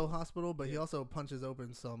mental hospital, but he also punches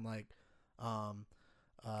open some like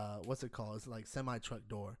what's it called? It's like semi truck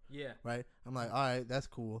door. Yeah. Right. I'm like, all right, that's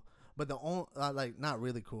cool. But the only like not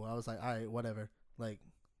really cool. I was like, all right, whatever. Like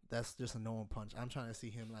that's just a normal punch. I'm trying to see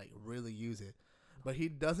him like really use it, but he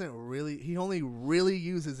doesn't really. He only really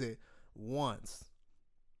uses it once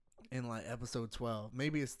in like episode 12.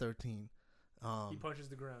 Maybe it's 13. He punches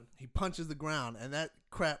the ground. He punches the ground, and that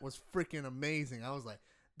crap was freaking amazing. I was like,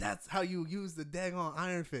 that's how you use the daggone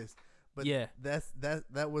Iron Fist. But yeah,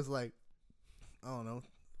 that was like, I don't know,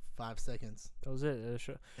 5 seconds. That was it.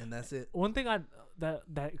 And that's it. One thing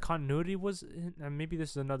that continuity was, and maybe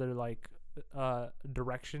this is another like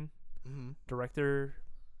direction, film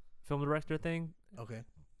director thing. Okay.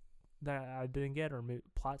 That I didn't get, or maybe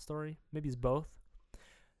plot story. Maybe it's both.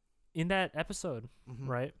 In that episode,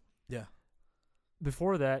 right? Yeah.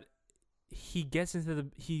 Before that, he goes into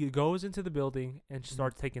the building and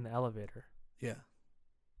starts taking the elevator. Yeah.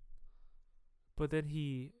 But then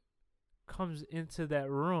he comes into that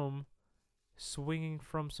room swinging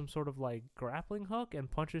from some sort of like grappling hook and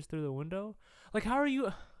punches through the window. Like, how are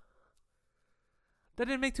you? That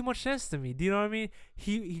didn't make too much sense to me. Do you know what I mean?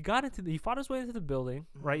 He fought his way into the building,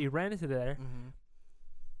 right? He ran into there,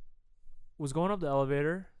 was going up the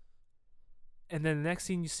elevator, and then the next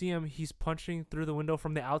scene you see him, he's punching through the window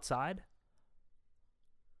from the outside.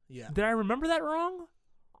 Yeah. Did I remember that wrong?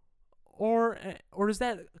 Or is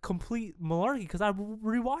that complete malarkey? Because I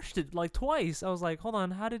rewatched it like twice. I was like, hold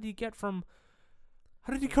on, how did he come from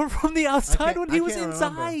the outside when he was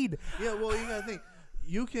inside? Yeah, well, you gotta think,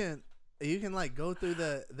 you can like go through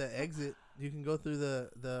the exit, You can go through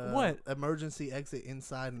the What? emergency exit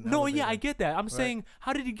inside an No, elevator. yeah, I get that. I'm saying,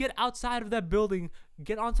 how did he get outside of that building,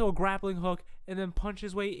 get onto a grappling hook, and then punch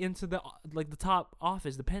his way into the top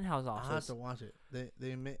office, the penthouse office? I have to watch it. They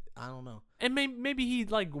I don't know. And maybe he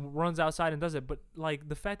like runs outside and does it, but like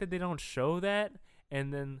the fact that they don't show that,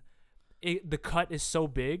 and then the cut is so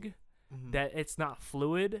big that it's not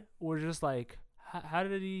fluid. We're just like, how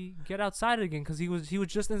did he get outside again? Because he was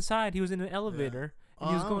just inside. He was in an elevator. And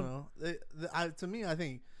he was going. I don't know. To me, I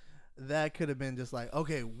think that could have been just like,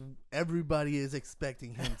 okay, everybody is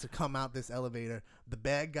expecting him to come out this elevator, the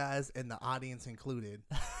bad guys and the audience included.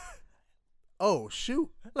 Oh shoot!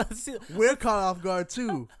 Let's see. We're caught off guard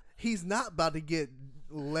too. He's not about to get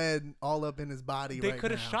lead all up in his body. They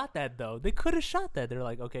could have shot that though. They could have shot that. They're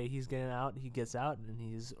like, okay, he's getting out. He gets out and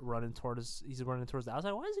he's running towards the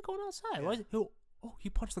outside. Why is he going outside? Yeah. Why is he? Oh,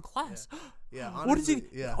 he punched the glass. Yeah. Honestly, What is he?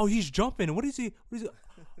 Yeah. Oh, he's jumping. What is he?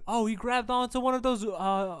 Oh, he grabbed onto one of those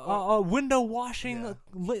window washing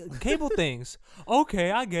cable things.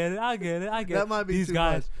 Okay, I get it. That might be these too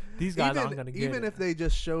guys. much. These guys aren't gonna get it. Even if they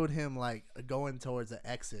just showed him like going towards the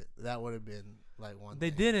exit, that would have been like one.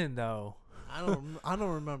 They thing. didn't though. I don't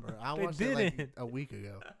remember. I They watched it like didn't. a week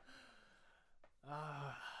ago.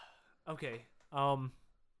 Okay. And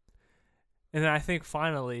then I think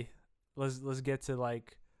finally, let's get to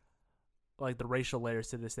like the racial layers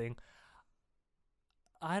to this thing.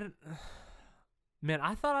 I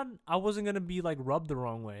thought I wasn't gonna be like rubbed the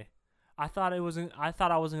wrong way. I thought I wasn't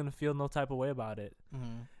gonna feel no type of way about it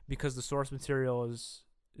because the source material is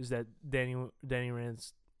that Danny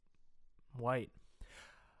Rand's white.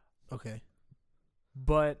 Okay.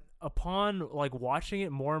 But upon like watching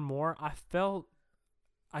it more and more, I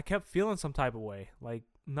kept feeling some type of way. Like,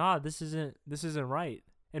 nah, this isn't right.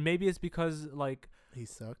 And maybe it's because like he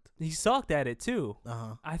sucked. He sucked at it too.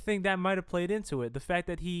 Uh-huh. I think that might have played into it. The fact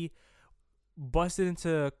that he busted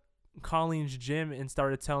into Colleen's gym and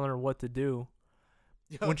started telling her what to do.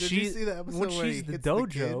 Yo, did you see that episode when where she's he the hits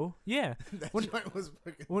dojo, yeah. That When- joint was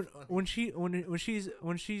freaking When funny.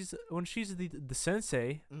 she's the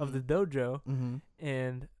sensei of the dojo,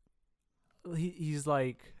 and he's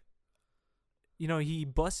like, he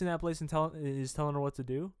busts in that place and is telling her what to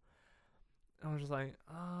do. I was just like,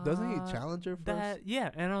 doesn't he challenge her first? Yeah,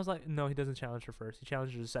 and I was like, no, he doesn't challenge her first. He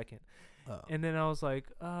challenges her second. Oh. And then I was like,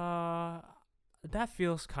 that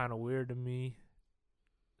feels kind of weird to me.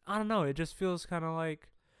 I don't know. It just feels kind of like.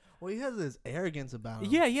 Well, he has this arrogance about him.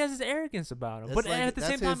 Yeah, he has this arrogance about him. But at the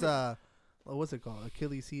same time, his, what's it called?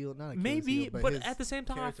 Achilles heel? Not Achilles maybe. heel, But at the same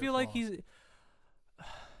time, I feel like he's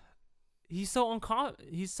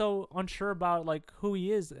so unsure about like who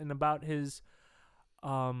he is and about his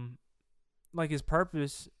like his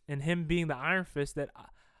purpose and him being the Iron Fist that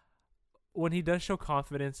when he does show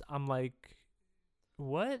confidence, I'm like,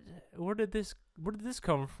 what? Where did this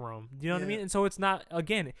come from? Do you know what I mean? And so it's not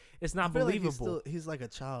believable. Like he's like a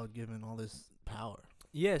child given all this power.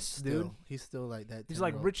 Yes, dude. He's still like that. He's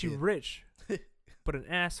like Richie kid. Rich, but an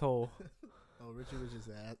asshole. Oh, Richie Rich is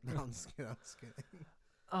that. No, I'm just kidding.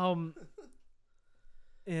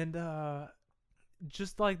 And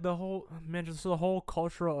just like the whole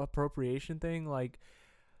cultural appropriation thing, like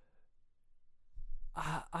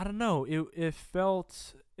I don't know, it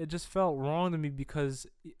just felt wrong to me because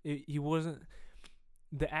he wasn't,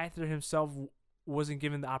 the actor himself wasn't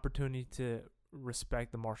given the opportunity to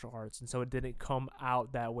respect the martial arts, and so it didn't come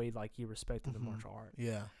out that way like he respected the martial art.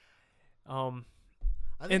 Yeah. I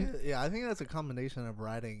think that's a combination of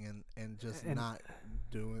writing and just not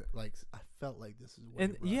doing, like, I felt like this is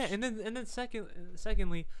way rushed. and then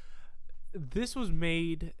secondly, this was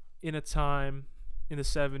made in a time in the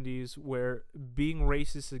 70s where being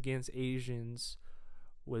racist against Asians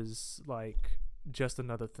was like just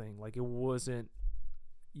another thing. Like, it wasn't,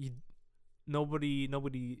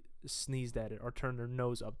 nobody sneezed at it or turned their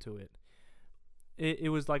nose up to it. It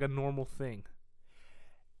was like a normal thing.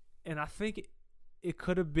 And I think it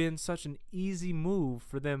could have been such an easy move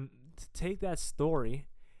for them to take that story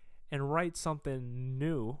and write something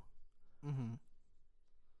new, and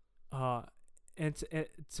so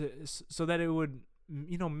that it would,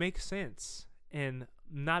 make sense and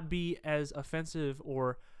not be as offensive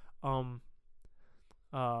or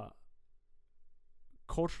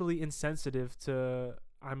culturally insensitive to,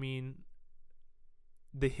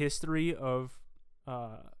 the history of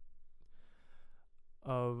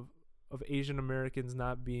Asian Americans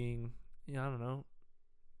not being,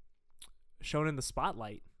 shown in the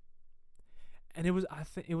spotlight. And I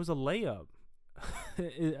think it was a layup,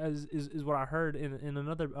 is what I heard in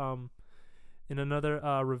another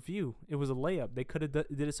review. It was a layup. They could have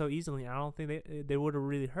did it so easily. I don't think they would have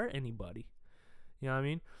really hurt anybody. You know what I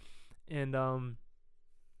mean? And I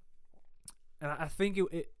think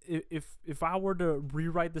if I were to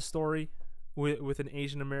rewrite the story with an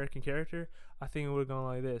Asian American character, I think it would have gone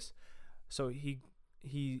like this. So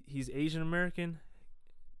he's Asian American.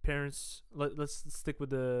 Parents. Let's stick with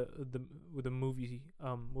the movie.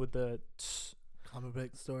 With the Comic book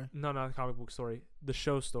story. no, not the comic book story. The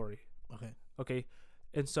show story. Okay. Okay,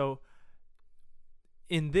 and so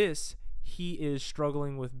in this, he is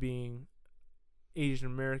struggling with being Asian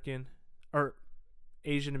American or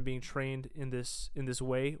Asian and being trained in this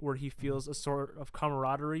way where he feels a sort of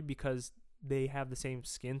camaraderie because they have the same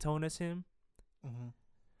skin tone as him. Mm-hmm.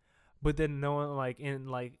 But then no one like in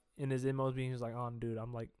his emos being, he's like, oh dude,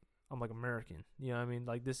 I'm like American. You know what I mean?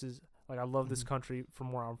 Like this is like I love this country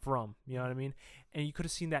from where I'm from. You know what I mean? And you could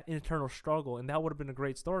have seen that internal struggle, and that would have been a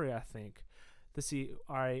great story, I think, to see.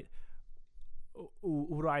 All right,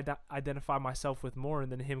 who do I identify myself with more,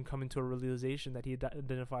 and then him coming to a realization that he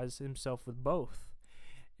identifies himself with both,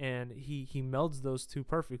 and he melds those two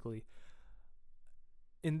perfectly.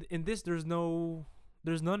 In this, there's none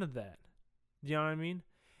of that. You know what I mean?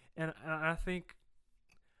 And I think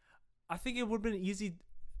it would have been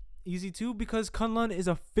easy too, because Kunlun is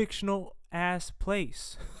a fictional ass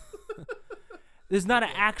place. There's not an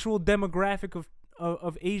actual demographic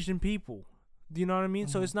of Asian people. Do you know what I mean?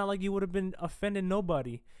 Mm-hmm. So it's not like you would have been offending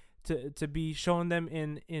nobody to be showing them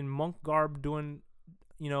in monk garb doing,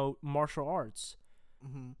 martial arts.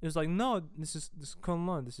 Mm-hmm. It was like, no, this is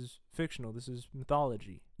Kunlun. This is fictional. This is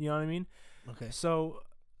mythology. You know what I mean? Okay. So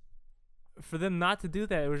for them not to do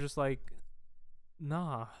that, it was just like,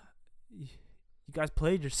 nah, you guys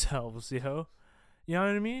played yourselves, yo. You know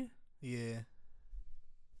what I mean? Yeah.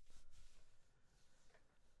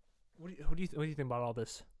 What do you think about all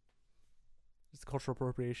this? It's cultural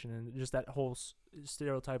appropriation and just that whole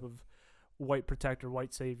stereotype of white protector,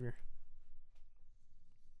 white savior.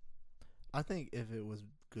 I think if it was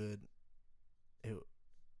good, it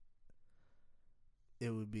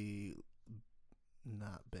would be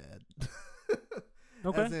not bad.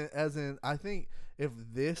 Okay. As in, I think if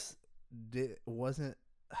this wasn't,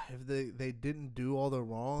 if they didn't do all the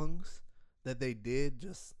wrongs that they did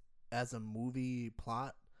just as a movie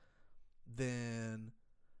plot, then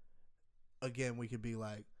again we could be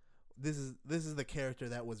like, this is the character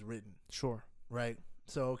that was written. Sure. Right?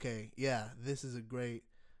 So okay, yeah, this is a great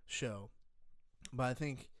show. But I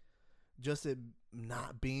think just it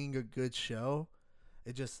not being a good show,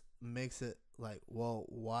 it just makes it like, well,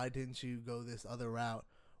 why didn't you go this other route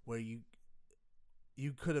where you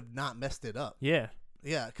could have not messed it up? Yeah.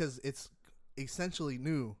 Yeah, because it's essentially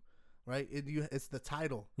new, right? It's the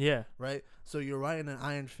title. Yeah. Right? So you're writing an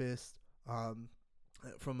Iron Fist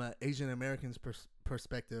from an Asian American's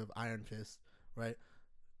perspective, Iron Fist, right?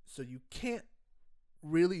 So you can't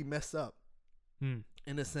really mess up in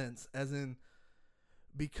a sense, as in,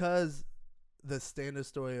 because the standard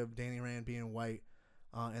story of Danny Rand being white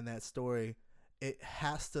in that story, it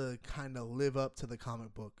has to kind of live up to the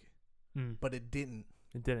comic book, but it didn't.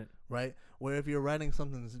 It didn't. Right? Where if you're writing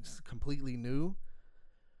something that's completely new,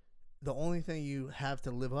 the only thing you have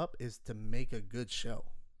to live up is to make a good show.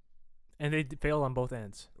 And they failed on both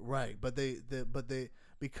ends. Right, but they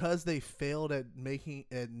because they failed at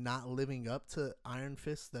not living up to Iron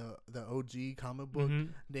Fist, the OG comic book,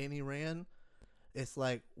 Danny Rand. It's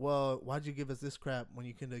like, well, why'd you give us this crap when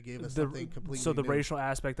you could have gave us something completely So the new? racial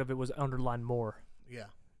aspect of it was underlined more. Yeah.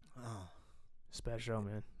 Oh. It's a bad show,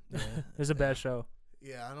 man. Yeah. It's a bad show.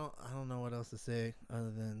 Yeah, I don't know what else to say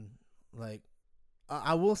other than, like,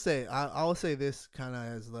 I will say, I'll say this kind of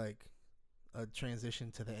as like a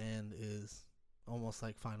transition to the end, is almost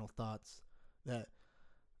like final thoughts, that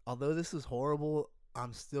although this is horrible,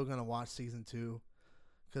 I'm still going to watch season 2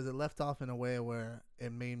 because it left off in a way where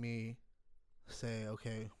it made me say,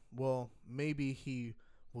 okay, well, maybe he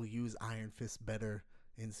will use Iron Fist better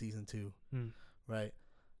in season 2, right?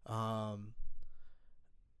 I'm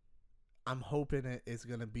hoping it's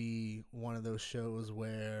gonna be one of those shows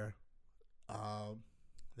where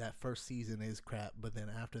that first season is crap, but then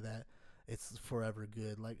after that, it's forever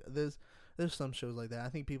good. Like there's some shows like that. I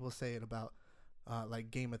think people say it about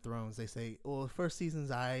like Game of Thrones. They say, "Oh, the first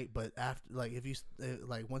season's alright, but after, like, if you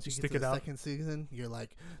like once you get to the second season, you're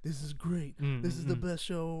like, this is great. This is the best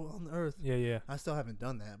show on earth." Yeah. I still haven't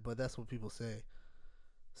done that, but that's what people say.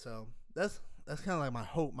 So that's kind of like my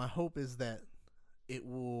hope. My hope is that it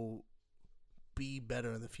will be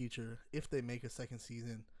better in the future if they make a second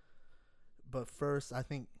season. But first, I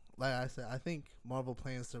think, like I said, I think Marvel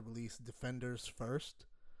plans to release Defenders first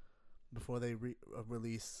before they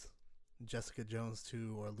release Jessica Jones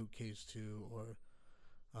 2 or Luke Cage 2 or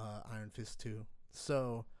Iron Fist 2.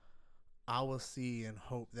 So I will see and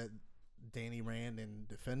hope that Danny Rand and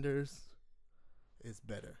Defenders is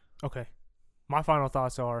better. Okay. My final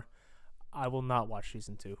thoughts are, I will not watch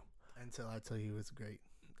season 2 Until I tell you it's great.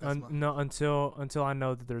 until I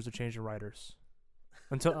know that there's a change in writers.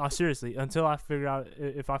 Until seriously, until I figure out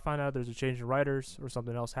if I find out there's a change in writers or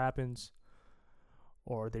something else happens,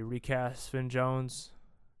 or they recast Finn Jones,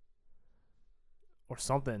 or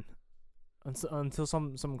something. Until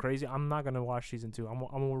something crazy, I'm not gonna watch season 2. I'm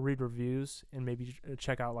gonna read reviews and maybe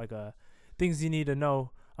check out like things you need to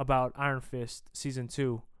know about Iron Fist season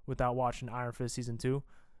 2 without watching Iron Fist season 2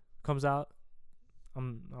 comes out.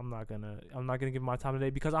 I'm not gonna give my time today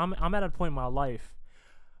because I'm at a point in my life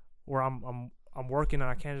where I'm working and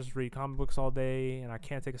I can't just read comic books all day and I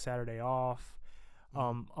can't take a Saturday off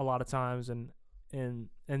a lot of times and I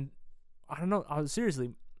don't know.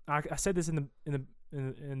 Seriously, I said this in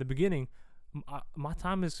the beginning. My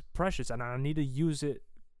time is precious and I need to use it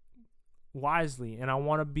wisely. And I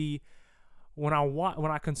want to be when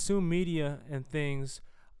I consume media and things,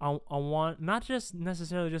 I want not just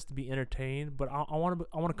necessarily just to be entertained, but I want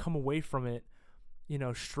to come away from it,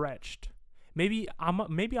 stretched. Maybe I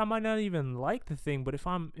might not even like the thing, but if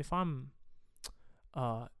I'm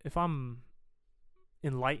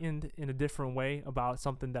enlightened in a different way about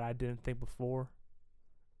something that I didn't think before,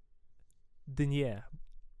 then yeah,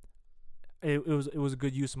 it was a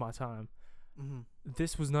good use of my time. Mm-hmm.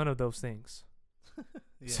 This was none of those things.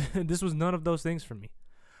 Yeah. This was none of those things for me.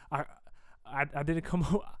 I didn't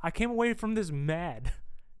come. I came away from this mad.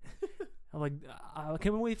 I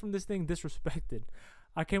came away from this thing disrespected.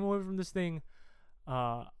 I came away from this thing,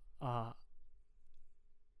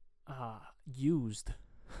 used.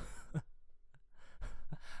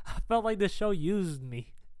 I felt like the show used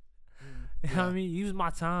me. You know what I mean? Used my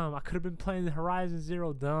time. I could have been playing Horizon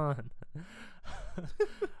Zero Dawn.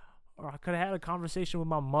 Or I could have had a conversation with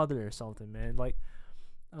my mother or something, man. Or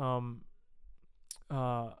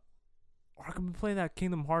I could be playing that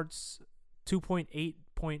Kingdom Hearts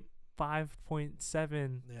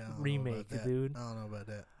 2.8.5.7 remake, dude. I don't know about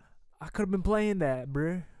that. I could have been playing that,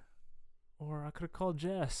 bruh. Or I could have called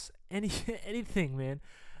Jess. Anything, man.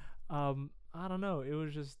 I don't know. It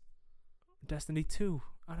was just Destiny 2.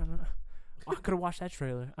 I don't know. I could have watched that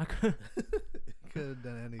trailer. I could have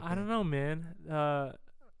done anything. I don't know, man.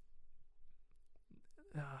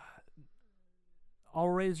 All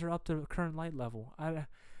raids are up to current light level.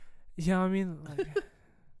 You know what I mean?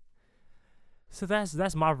 So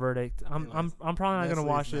that's my verdict. I'm probably not gonna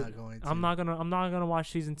watch it. I'm not gonna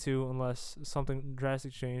watch season 2 unless something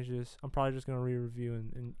drastic changes. I'm probably just gonna re-review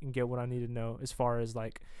and get what I need to know as far as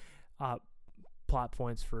plot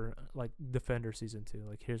points for Defender season 2.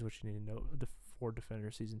 Like, here's what you need to know for Defender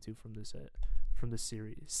season 2 from this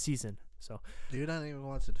season. So you're not even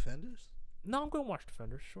watch the Defenders? No, I'm gonna watch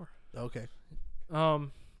Defenders. Sure. Okay.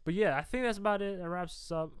 But yeah, I think that's about it. That wraps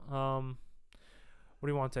us up. What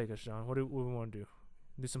do you want to take us, John? What do we want to do?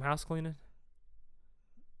 Do some house cleaning?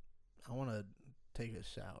 I want to take a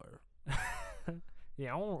shower.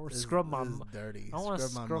 Yeah, I want to scrub my dirty. I want to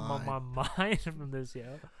scrub my mind from this.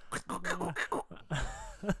 Yeah.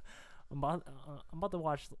 I'm about to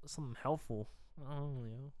watch something helpful. I don't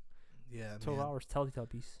know. Yeah, 12 hours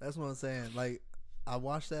Teletubbies. That's what I'm saying. Like, I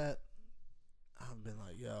watched that. I've been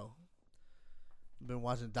like, yo. I've been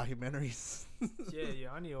watching documentaries.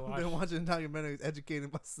 yeah, I need to watch. I've been watching documentaries,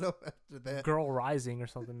 educating myself after that. Girl Rising or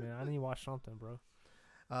something, man. I need to watch something, bro.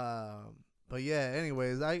 But yeah,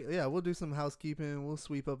 anyways, we'll do some housekeeping. We'll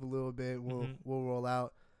sweep up a little bit. We'll roll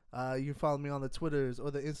out. You can follow me on the Twitters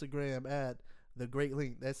or the Instagram at The Great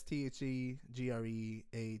Link. That's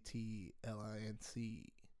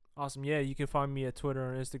TheGreatLinc. Awesome. Yeah, you can find me at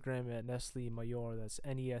Twitter and Instagram at Nestle Mayor. That's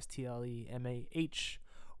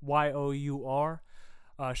NestleMayour.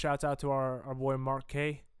 Shouts out to our boy Mark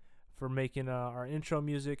K for making our intro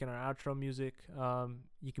music and our outro music.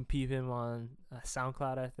 You can peep him on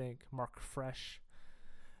SoundCloud, I think. Mark Fresh.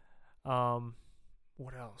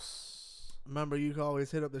 What else? Remember, you can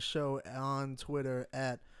always hit up the show on Twitter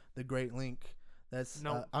at The Great Link. That's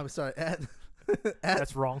I'm sorry,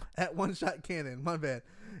 that's wrong. At One Shot Cannon. My bad.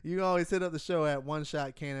 You can always hit up the show at One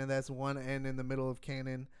Shot Cannon. That's one N in the middle of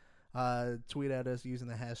Cannon. Tweet at us using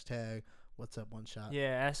the hashtag What's Up One Shot. Yeah,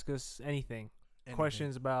 ask us anything.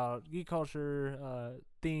 Questions about geek culture,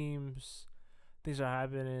 themes, things that are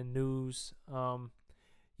happening, news.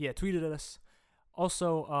 Tweet at us.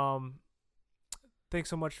 Also, thanks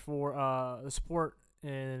so much for the support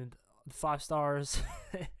and the 5 stars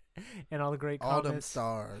and all the great comments. All them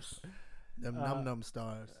stars. Them num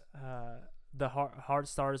stars. The heart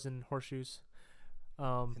stars and horseshoes.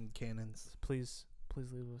 And cannons. Please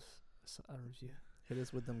leave us a review. Hit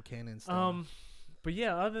us with them cannon stars. But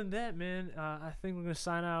yeah, other than that, man, I think we're gonna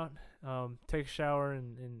sign out, take a shower,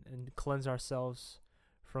 and cleanse ourselves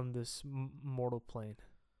from this mortal plane.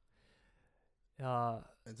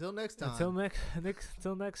 Until next time.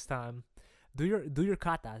 Until next time. Do your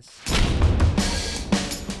katas.